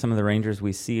some of the rangers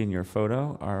we see in your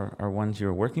photo are ones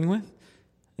you're working with.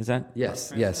 Is that?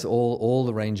 Yes. All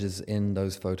the rangers in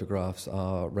those photographs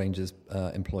are rangers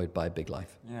employed by Big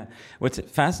Life. Yeah. What's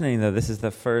fascinating, though, this is the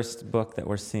first book that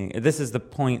we're seeing. This is the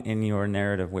point in your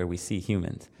narrative where we see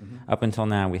humans. Mm-hmm. Up until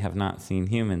now, we have not seen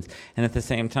humans. And at the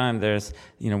same time, there's,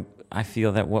 I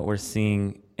feel that what we're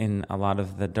seeing in a lot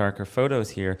of the darker photos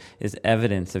here is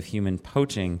evidence of human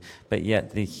poaching, but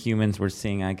yet the humans we're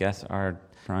seeing, I guess, are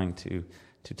trying to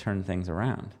turn things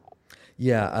around.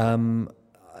 Yeah.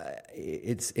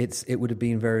 It would have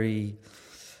been very.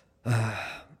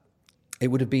 It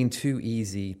would have been too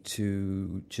easy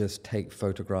to just take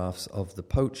photographs of the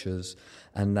poachers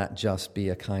and that just be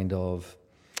a kind of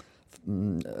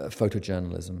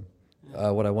photojournalism.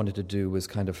 What I wanted to do was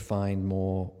kind of find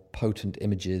more potent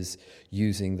images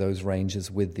using those rangers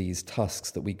with these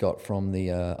tusks that we got from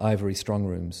the ivory strong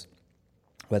rooms,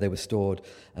 where they were stored,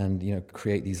 and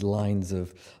create these lines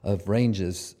of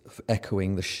rangers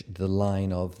echoing the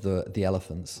line of the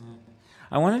elephants.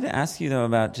 I wanted to ask you though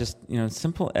about just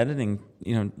simple editing.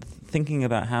 Thinking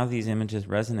about how these images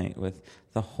resonate with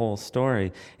the whole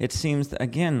story. It seems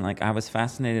again like I was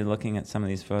fascinated looking at some of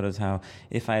these photos. How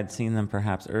if I had seen them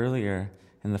perhaps earlier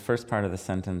in the first part of the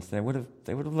sentence, they would have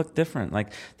looked different.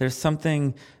 Like there's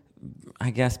something I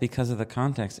guess because of the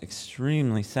context,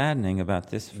 extremely saddening about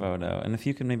this photo. And if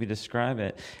you could maybe describe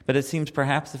it. But it seems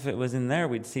perhaps if it was in there,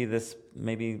 we'd see this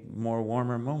maybe more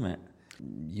warmer moment.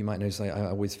 You might notice I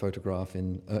always photograph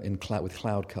with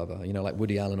cloud cover. You know, like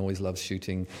Woody Allen always loves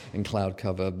shooting in cloud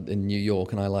cover in New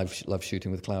York, and I love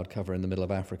shooting with cloud cover in the middle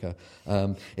of Africa.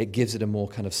 It gives it a more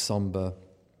kind of somber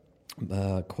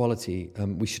quality.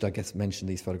 We should, I guess, mention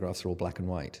these photographs are all black and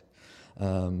white.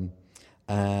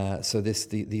 So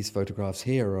these photographs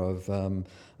here are of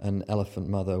an elephant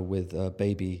mother with a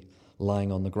baby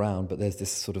lying on the ground, but there's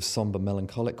this sort of somber,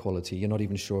 melancholic quality. You're not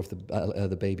even sure if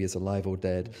the baby is alive or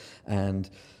dead, and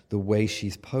the way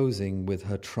she's posing with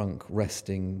her trunk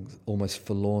resting almost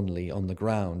forlornly on the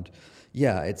ground.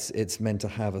 Yeah, it's meant to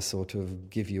have a sort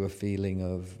of give you a feeling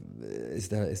of is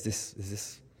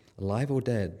this alive or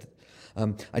dead?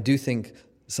 I do think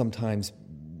sometimes,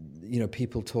 you know,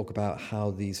 people talk about how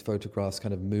these photographs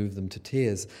kind of move them to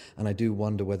tears, and I do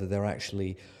wonder whether they're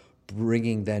actually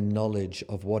bringing their knowledge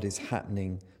of what is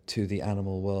happening to the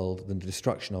animal world, the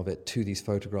destruction of it, to these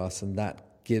photographs, and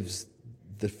that gives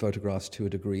the photographs, to a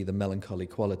degree, the melancholy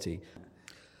quality.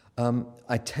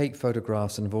 I take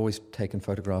photographs, and have always taken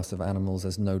photographs of animals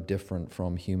as no different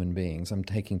from human beings. I'm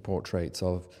taking portraits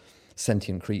of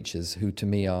sentient creatures who, to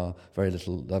me, are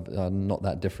are not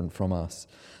that different from us.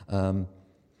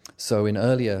 So in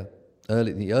the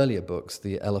earlier books,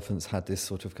 the elephants had this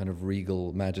sort of kind of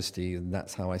regal majesty, and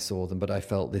that's how I saw them. But I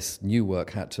felt this new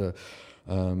work had to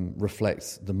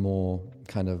reflect the more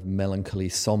kind of melancholy,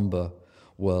 somber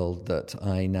world that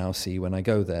I now see when I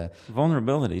go there.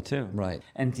 Vulnerability, too. Right.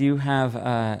 And do you have,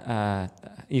 I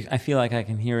feel like I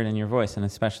can hear it in your voice, and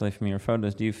especially from your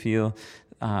photos, do you feel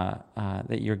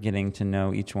that you're getting to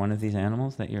know each one of these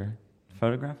animals that you're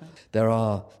photographing? There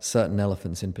are certain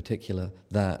elephants in particular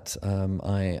that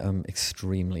I am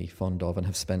extremely fond of and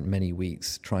have spent many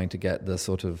weeks trying to get the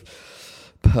sort of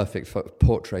perfect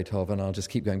portrait of, and I'll just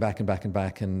keep going back and back and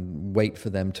back and wait for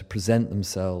them to present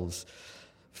themselves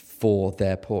for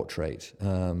their portrait.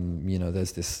 You know,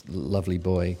 there's this lovely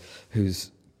boy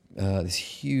who's this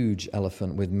huge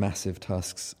elephant with massive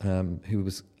tusks, who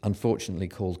was unfortunately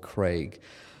called Craig,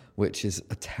 which is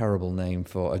a terrible name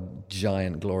for a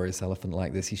giant, glorious elephant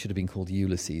like this. He should have been called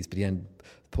Ulysses, but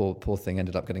poor thing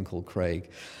ended up getting called Craig.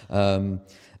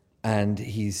 And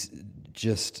he's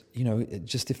just, you know,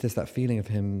 just if there's that feeling of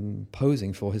him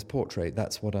posing for his portrait,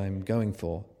 that's what I'm going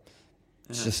for.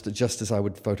 Yeah. Just as I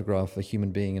would photograph a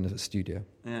human being in a studio.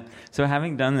 Yeah. So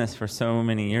having done this for so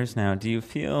many years now, do you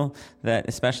feel that,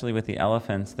 especially with the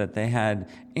elephants, that they had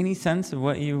any sense of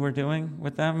what you were doing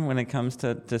with them when it comes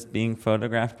to just being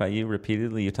photographed by you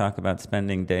repeatedly? You talk about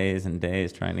spending days and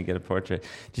days trying to get a portrait.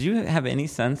 Did you have any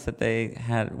sense that they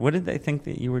had, what did they think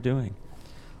that you were doing?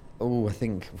 Oh, I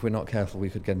think if we're not careful, we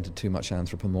could get into too much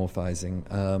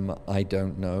anthropomorphizing. I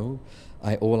don't know.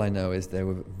 All I know is they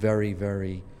were very,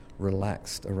 very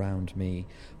relaxed around me,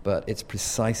 but it's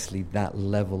precisely that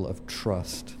level of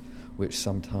trust which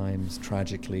sometimes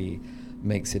tragically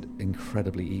makes it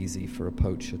incredibly easy for a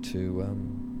poacher to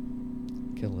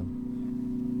kill them.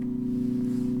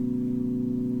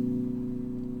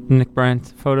 Nick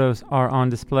Brent, photos are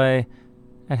on display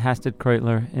at Hasted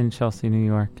Kreutler in Chelsea, New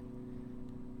York.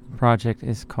 The project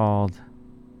is called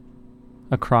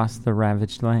Across the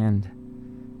Ravaged Land,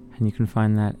 and you can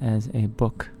find that as a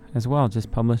book as well, just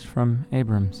published from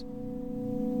Abrams.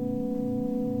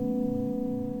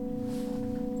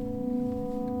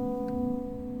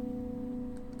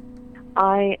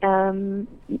 I am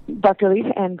Dr.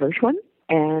 Lisa Ann Gershwin,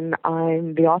 and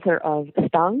I'm the author of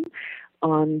Stung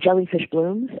on jellyfish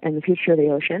blooms and the future of the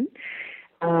ocean.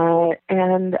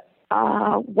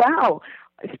 Wow,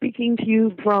 speaking to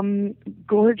you from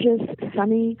gorgeous,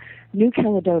 sunny New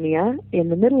Caledonia in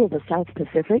the middle of the South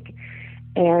Pacific.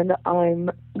 And I'm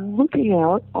looking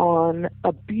out on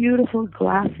a beautiful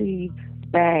glassy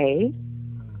bay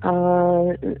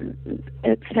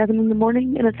at 7 in the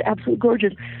morning, and it's absolutely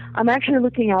gorgeous. I'm actually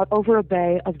looking out over a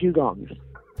bay of dugongs.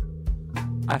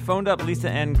 I phoned up Lisa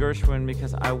Ann Gershwin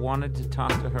because I wanted to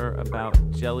talk to her about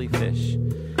jellyfish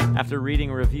after reading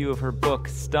a review of her book,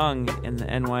 Stung, in the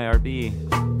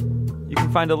NYRB. You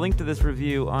can find a link to this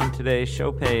review on today's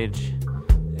show page.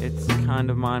 It's kind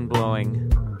of mind-blowing.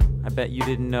 I bet you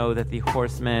didn't know that the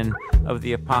horseman of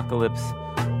the apocalypse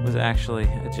was actually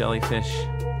a jellyfish.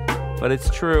 But it's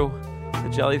true. The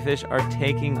jellyfish are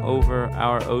taking over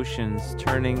our oceans,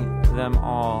 turning them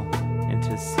all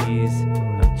into seas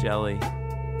of jelly.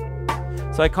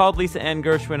 So I called Lisa Ann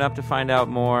Gershwin up to find out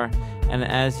more, and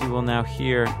as you will now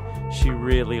hear, she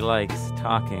really likes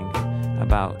talking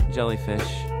about jellyfish.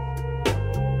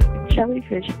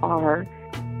 Jellyfish are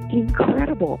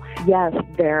incredible. Yes,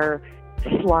 they're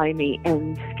slimy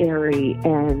and scary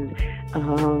and,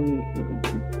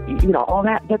 all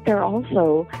that, but they're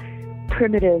also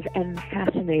primitive and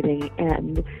fascinating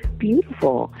and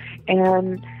beautiful.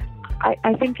 And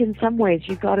I think in some ways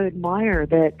you've got to admire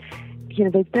that,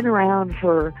 they've been around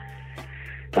for,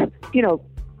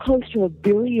 close to 1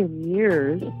 billion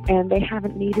years, and they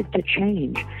haven't needed to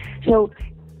change. So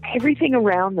everything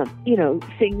around them,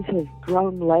 things have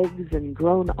grown legs and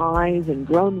grown eyes and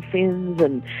grown fins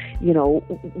and,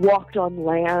 walked on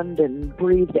land and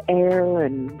breathed air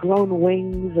and grown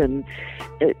wings and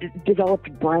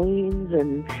developed brains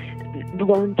and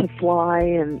learned to fly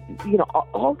and,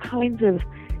 all kinds of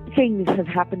things have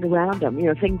happened around them.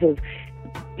 Things have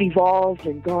evolved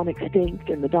and gone extinct,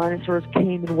 and the dinosaurs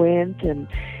came and went, and,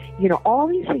 all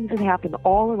these things have happened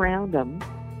all around them.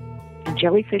 And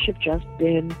jellyfish have just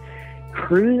been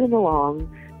cruising along,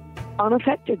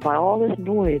 unaffected by all this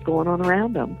noise going on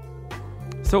around them.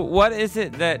 So what is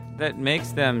it that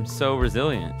makes them so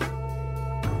resilient?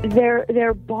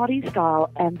 Their body style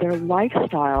and their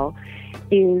lifestyle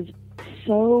is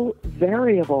so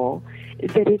variable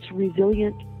that it's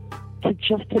resilient to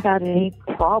just about any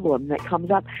problem that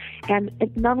comes up. And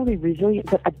it's not only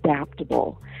resilient, but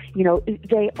adaptable.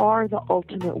 They are the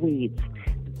ultimate weeds.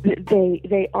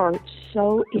 They are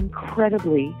so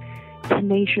incredibly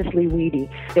tenaciously weedy.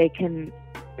 They can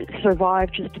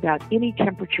survive just about any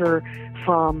temperature,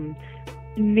 from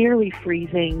nearly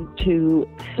freezing to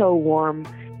so warm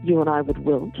you and I would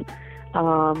wilt.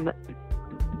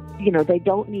 They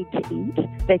don't need to eat.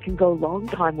 They can go a long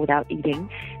time without eating.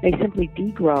 They simply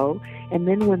degrow, and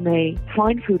then when they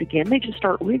find food again, they just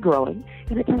start regrowing,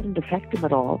 and it doesn't affect them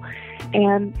at all.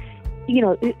 And,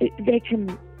 they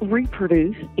can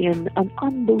reproduce in an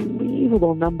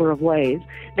unbelievable number of ways.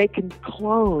 They can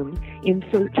clone in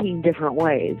 13 different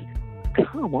ways.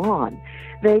 Come on.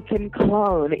 They can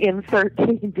clone in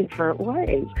 13 different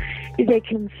ways. They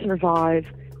can survive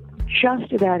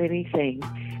just about anything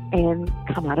and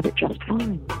come out of it just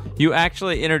fine. You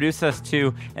actually introduced us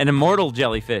to an immortal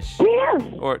jellyfish. Yes.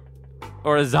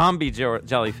 Or a zombie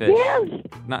jellyfish. Yes.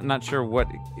 Not sure what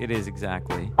it is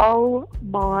exactly. Oh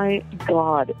my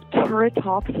God.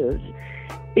 Turritopsis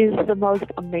is the most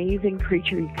amazing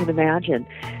creature you can imagine.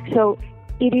 So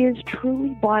it is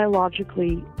truly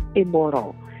biologically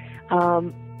immortal.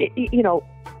 Okay,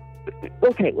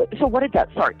 so what it does,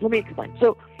 sorry, let me explain.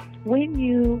 So when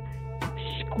you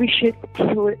squish it,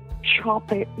 kill it,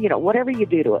 chop it, whatever you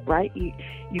do to it, right? You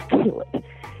kill it.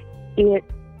 It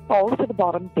falls to the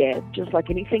bottom dead, just like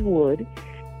anything would,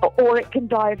 or it can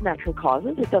die of natural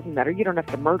causes. It doesn't matter. You don't have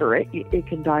to murder it. It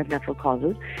can die of natural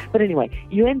causes. But anyway,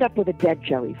 you end up with a dead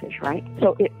jellyfish, right?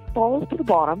 So it falls to the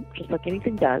bottom, just like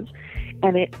anything does,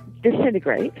 and it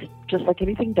disintegrates, just like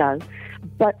anything does.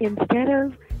 But instead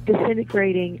of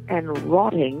disintegrating and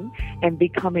rotting and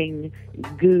becoming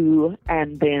goo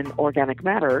and then organic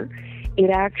matter, it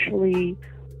actually,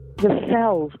 the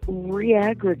cells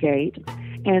reaggregate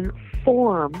and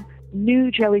form new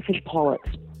jellyfish polyps.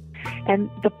 And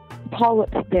the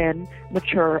polyps then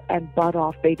mature and bud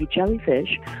off baby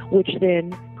jellyfish, which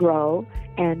then grow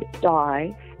and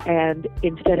die, and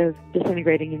instead of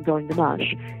disintegrating and going to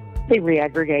mush, they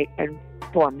reaggregate and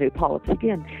form new polyps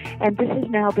again. And this has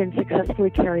now been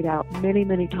successfully carried out many,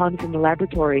 many times in the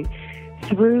laboratory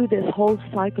through this whole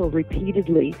cycle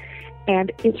repeatedly,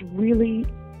 and it's really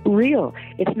real.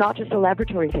 It's not just a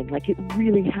laboratory thing, like it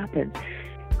really happens.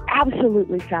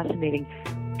 Absolutely fascinating.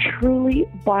 Truly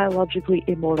biologically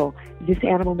immortal. This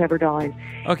animal never dies.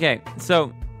 Okay,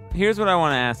 so here's what I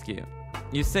want to ask you.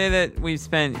 You say that we've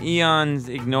spent eons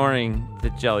ignoring the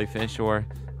jellyfish or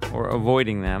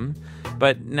avoiding them,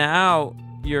 but now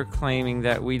you're claiming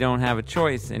that we don't have a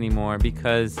choice anymore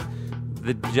because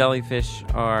the jellyfish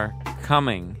are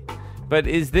coming. But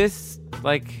is this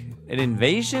like an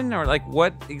invasion, or like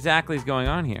what exactly is going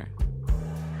on here?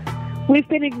 We've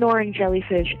been ignoring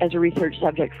jellyfish as a research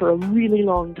subject for a really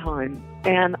long time,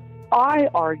 and I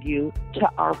argue to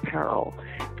our peril,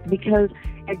 because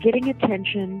they're getting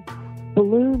attention,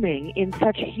 blooming in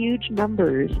such huge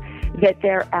numbers that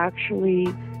they're actually,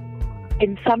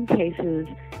 in some cases,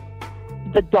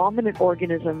 the dominant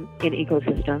organism in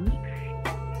ecosystems.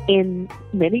 In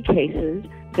many cases,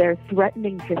 they're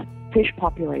threatening fish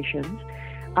populations.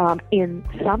 In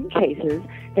some cases,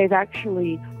 they've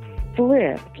actually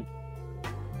flipped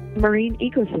marine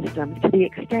ecosystems to the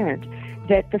extent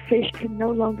that the fish can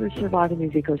no longer survive in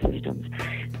these ecosystems.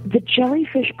 The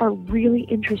jellyfish are really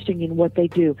interesting in what they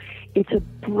do. It's a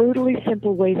brutally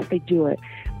simple way that they do it,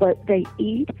 but they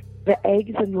eat the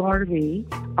eggs and larvae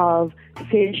of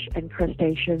fish and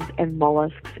crustaceans and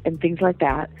mollusks and things like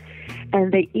that,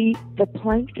 and they eat the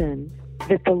plankton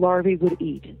that the larvae would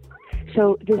eat.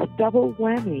 So this double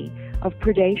whammy of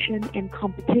predation and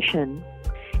competition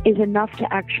is enough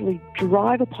to actually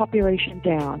drive a population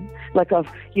down, like of,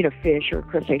 fish or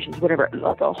crustaceans, whatever,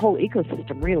 like a whole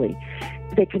ecosystem, really.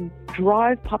 They can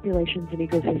drive populations and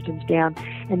ecosystems down,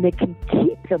 and they can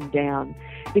keep them down,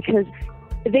 because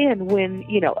then when,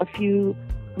 a few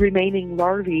remaining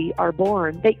larvae are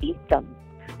born, they eat them,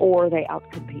 or they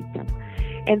outcompete them.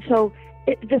 And so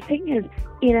the thing is,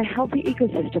 in a healthy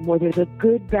ecosystem where there's a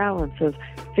good balance of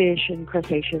fish and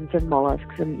crustaceans and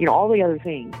mollusks and, all the other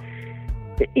things,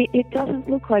 it doesn't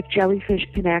look like jellyfish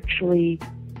can actually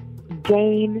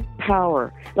gain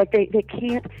power. Like they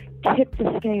can't tip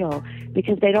the scale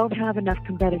because they don't have enough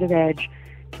competitive edge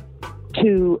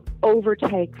to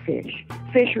overtake fish.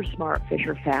 Fish are smart, fish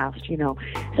are fast,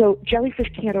 So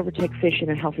jellyfish can't overtake fish in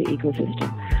a healthy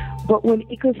ecosystem. But when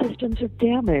ecosystems are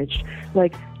damaged,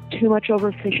 like too much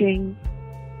overfishing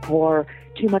or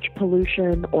too much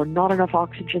pollution or not enough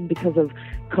oxygen because of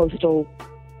coastal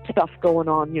stuff going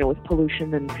on, with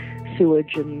pollution and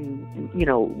sewage and,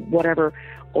 whatever,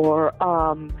 or,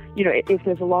 if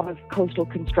there's a lot of coastal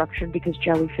construction because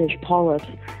jellyfish polyps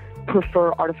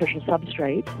prefer artificial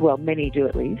substrates, well, many do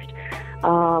at least,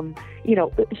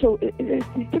 so there's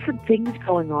these different things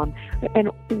going on. And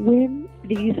when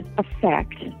these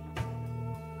effects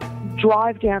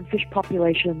drive down fish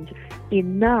populations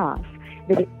enough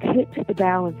that it tips the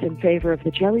balance in favor of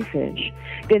the jellyfish,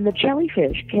 then the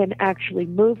jellyfish can actually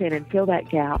move in and fill that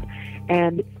gap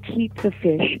and keep the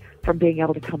fish from being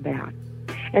able to come back.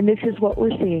 And this is what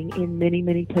we're seeing in many,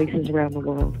 many places around the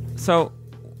world. So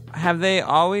have they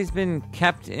always been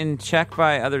kept in check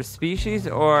by other species,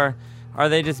 or are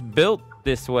they just built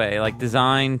this way, like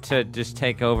designed to just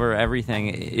take over everything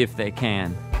if they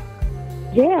can?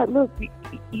 Yeah, look,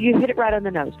 you hit it right on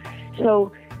the nose.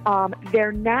 So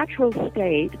their natural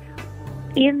state,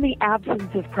 in the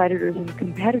absence of predators and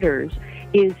competitors,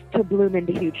 is to bloom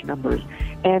into huge numbers.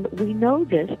 And we know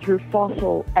this through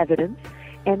fossil evidence,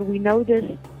 and we know this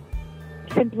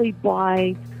simply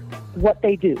by what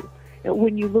they do.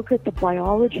 When you look at the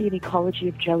biology and ecology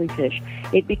of jellyfish,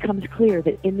 it becomes clear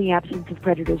that in the absence of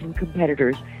predators and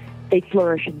competitors, they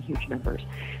flourish in huge numbers.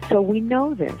 So we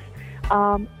know this.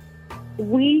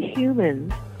 We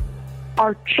humans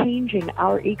are changing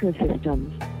our ecosystems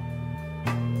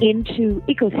into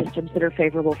ecosystems that are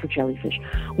favorable for jellyfish.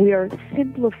 We are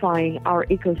simplifying our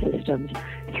ecosystems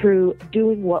through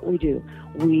doing what we do.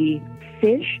 We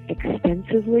fish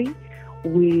extensively.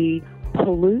 We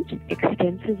pollute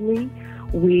extensively.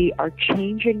 We are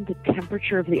changing the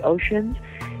temperature of the oceans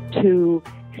to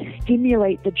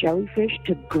stimulate the jellyfish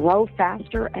to grow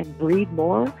faster and breed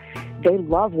more. They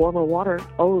love warmer water.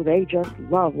 Oh, they just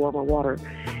love warmer water.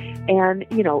 And,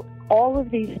 all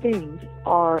of these things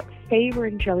are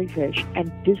favoring jellyfish and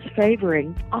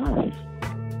disfavoring us.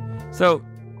 So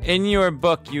in your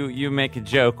book, you make a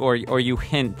joke or you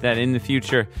hint that in the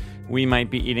future we might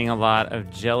be eating a lot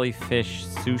of jellyfish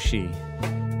sushi,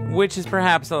 which is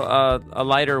perhaps a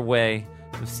lighter way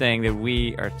of saying that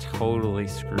we are totally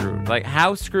screwed. Like,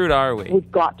 how screwed are we?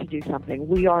 We've got to do something.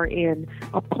 We are in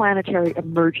a planetary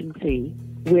emergency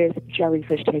with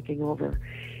jellyfish taking over.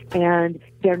 And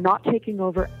they're not taking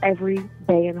over every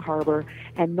bay and harbor,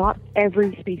 and not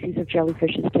every species of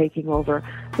jellyfish is taking over,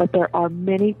 but there are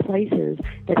many places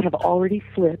that have already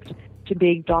flipped to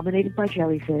being dominated by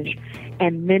jellyfish,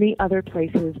 and many other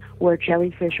places where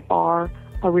jellyfish are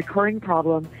a recurring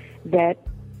problem that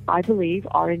I believe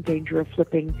are in danger of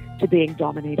flipping to being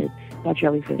dominated by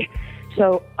jellyfish.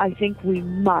 So I think we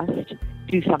must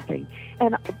do something.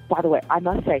 And by the way, I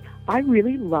must say, I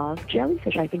really love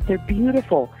jellyfish. I think they're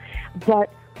beautiful,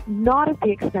 but not at the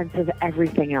expense of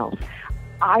everything else.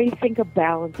 I think a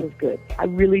balance is good. I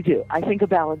really do. I think a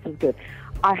balance is good.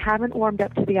 I haven't warmed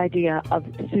up to the idea of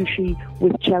sushi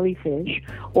with jellyfish,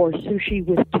 or sushi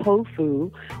with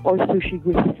tofu, or sushi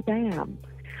with spam.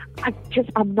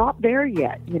 I'm not there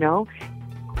yet,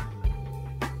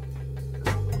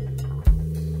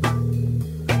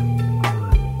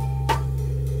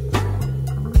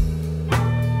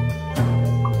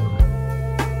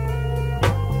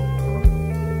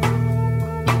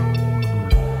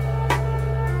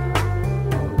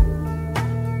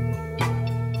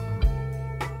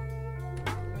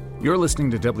 You're listening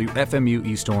to WFMU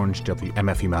East Orange,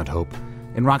 WMFU Mount Hope,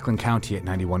 in Rockland County at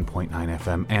 91.9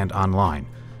 FM and online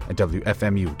at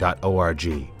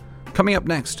WFMU.org. Coming up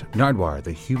next, Nardwuar,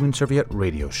 the Human Serviette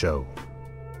Radio Show.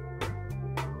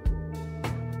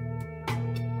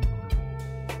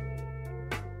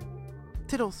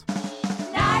 Beatles.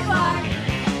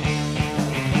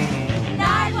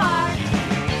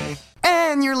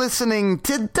 And you're listening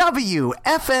to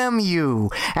WFMU,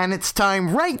 and it's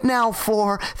time right now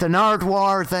for the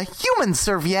Nardwuar, the Human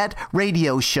Serviette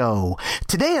Radio Show.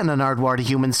 Today on the Nardwuar, the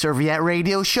Human Serviette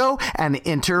Radio Show, an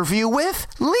interview with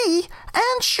Lee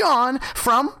and Sean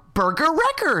from Burger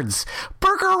Records.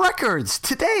 Burger Records,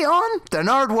 today on the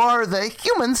Nardwuar, the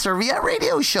Human Serviette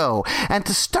Radio Show. And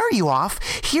to start you off,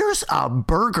 here's a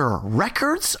Burger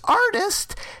Records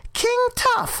artist, King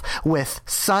Tuff, with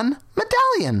Sun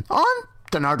Medallion on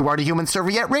the Nardwuar, the Human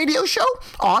Serviette Radio Show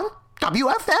on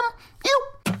WFMU.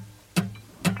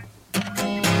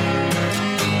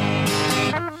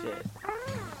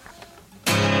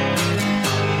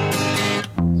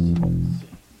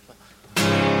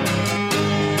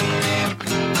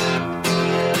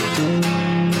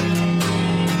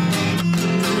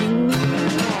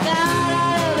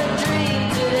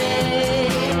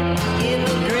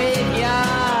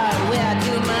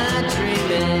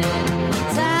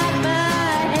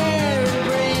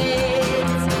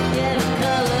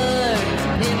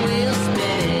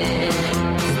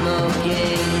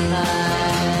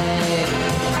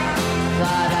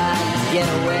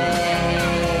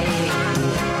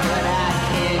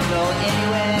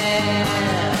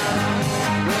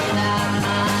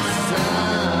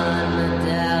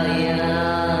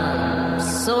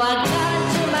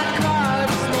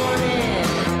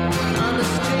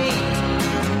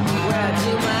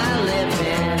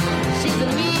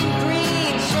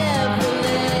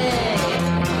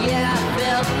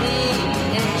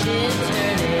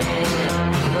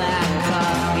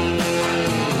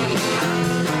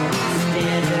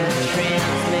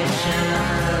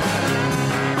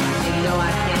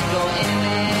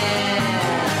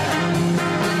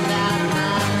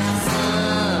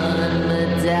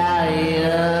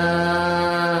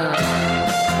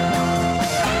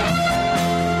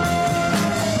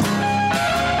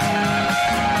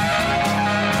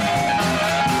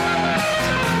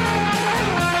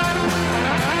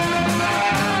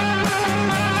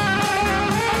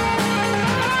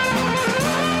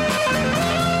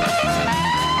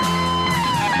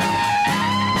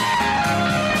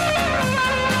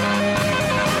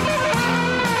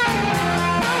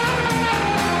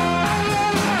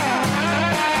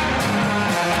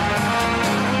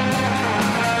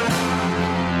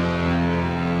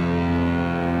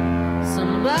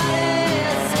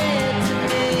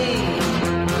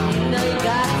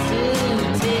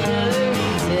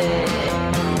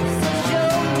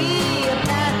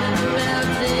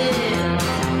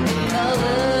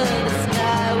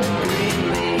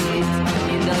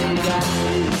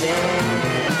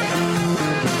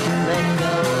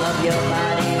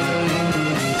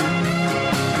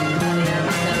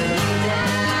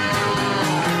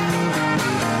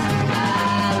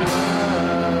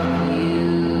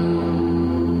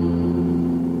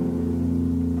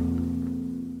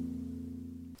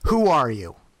 Who are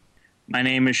you? My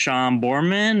name is Sean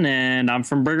Borman, and I'm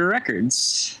from Burger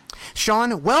Records.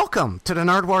 Sean, welcome to the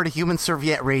Nardwuar, the Human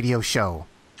Serviette Radio Show.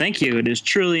 Thank you. It is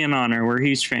truly an honor. We're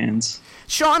huge fans.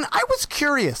 Sean, I was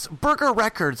curious. Burger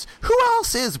Records. Who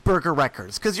else is Burger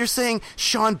Records? Because you're saying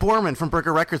Sean Borman from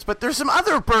Burger Records, but there's some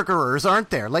other burgerers, aren't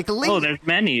there? Like Lee. Oh, there's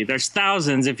many. There's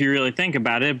thousands if you really think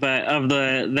about it. But of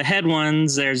the head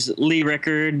ones, there's Lee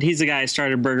Rickard. He's the guy I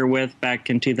started Burger with back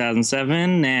in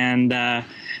 2007. And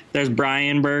there's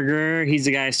Brian Berger. He's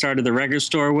the guy I started the record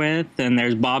store with. And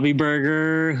there's Bobby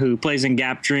Berger, who plays in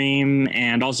Gap Dream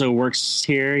and also works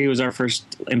here. He was our first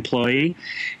employee.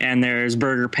 And there's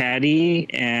Burger Patty,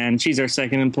 and she's our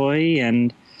second employee.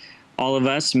 And all of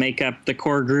us make up the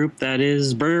core group that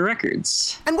is Burger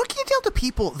Records. And what can you tell the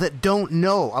people that don't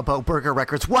know about Burger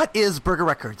Records? What is Burger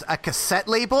Records? A cassette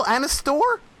label and a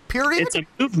store? Period? It's a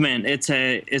movement. It's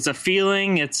a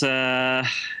feeling.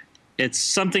 It's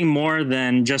something more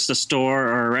than just a store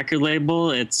or a record label.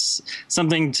 It's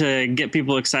something to get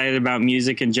people excited about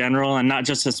music in general, and not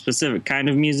just a specific kind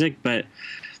of music, but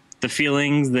the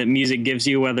feelings that music gives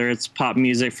you, whether it's pop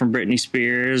music from Britney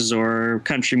Spears or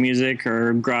country music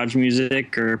or garage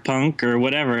music or punk or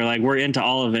whatever. Like, we're into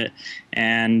all of it.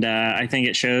 And I think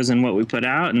it shows in what we put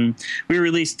out. And we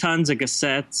released tons of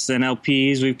cassettes and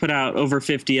LPs. We've put out over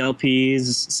 50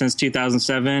 LPs since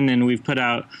 2007, and we've put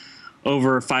out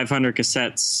over 500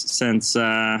 cassettes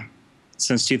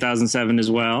since 2007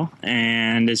 as well.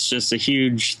 And it's just a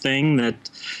huge thing that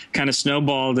kind of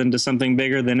snowballed into something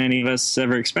bigger than any of us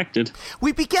ever expected.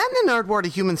 We began the Nardwuar, the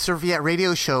Human Serviette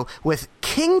Radio Show with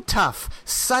King Tuff,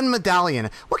 Sun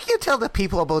Medallion. What can you tell the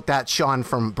people about that, Sean,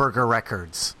 from Burger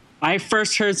Records? I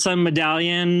first heard Sun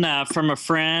Medallion from a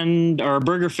friend or a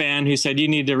Burger fan who said, you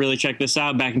need to really check this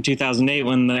out, back in 2008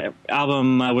 when the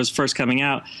album was first coming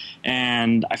out.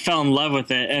 And I fell in love with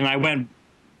it. And I went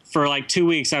for like 2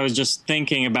 weeks. I was just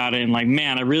thinking about it and like,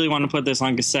 man, I really want to put this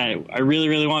on cassette. I really,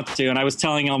 really want to. And I was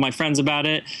telling all my friends about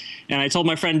it. And I told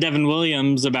my friend Devin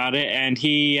Williams about it. And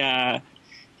he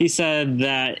said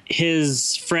that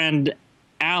his friend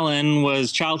Alan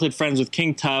was childhood friends with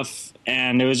King Tuff,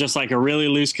 and it was just like a really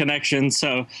loose connection.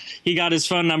 So he got his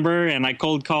phone number, and I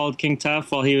cold called King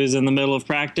Tuff while he was in the middle of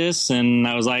practice. And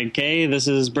I was like, hey, this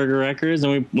is Burger Records,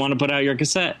 and we want to put out your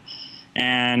cassette.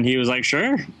 And he was like,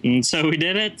 sure. And so we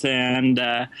did it.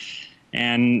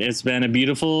 And it's been a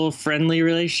beautiful, friendly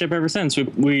relationship ever since.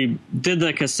 We did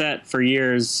the cassette for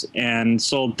years and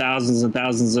sold thousands and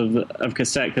thousands of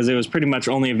cassette because it was pretty much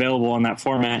only available in that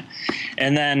format.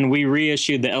 And then we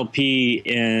reissued the LP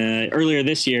earlier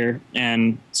this year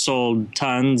and sold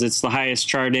tons. It's the highest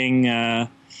charting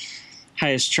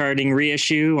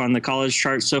reissue on the college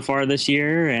charts so far this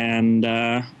year. And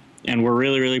we're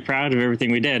really, really proud of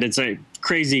everything we did. It's a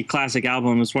crazy classic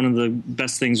album. It's one of the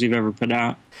best things we've ever put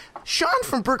out. Sean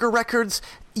from Burger Records,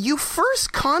 you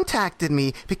first contacted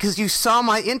me because you saw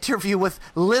my interview with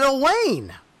Lil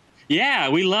Wayne. Yeah,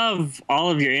 we love all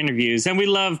of your interviews, and we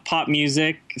love pop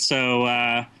music. So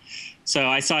I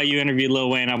saw you interview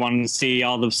Lil Wayne. I wanted to see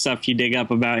all the stuff you dig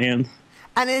up about him.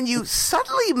 And then you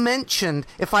subtly mentioned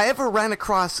if I ever ran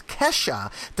across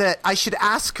Kesha that I should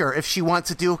ask her if she wants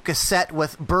to do a cassette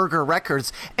with Burger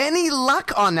Records. Any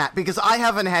luck on that? Because I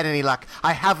haven't had any luck.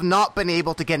 I have not been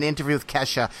able to get an interview with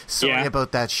Kesha. Sorry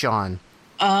about that, Sean.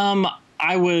 We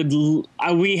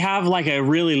have like a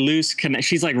really loose connection.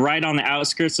 She's like right on the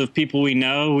outskirts of people we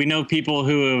know. We know people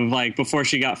who have, like, before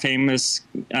she got famous,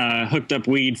 hooked up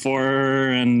weed for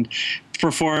her and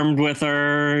performed with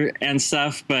her and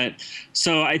stuff. But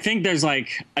so I think there's like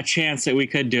a chance that we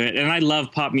could do it. And I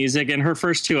love pop music, and her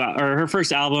first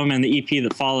album and the EP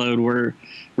that followed were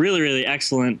really, really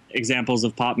excellent examples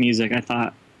of pop music, I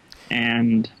thought,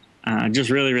 and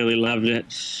just really, really loved it.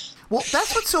 Well,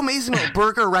 that's what's so amazing about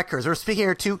Burger Records. We're speaking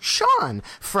here to Sean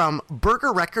from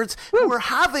Burger Records, who are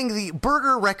having the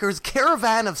Burger Records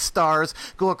Caravan of Stars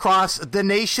go across the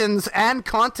nations and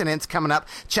continents coming up.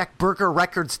 Check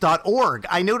burgerrecords.org.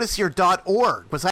 I notice your .org. Was that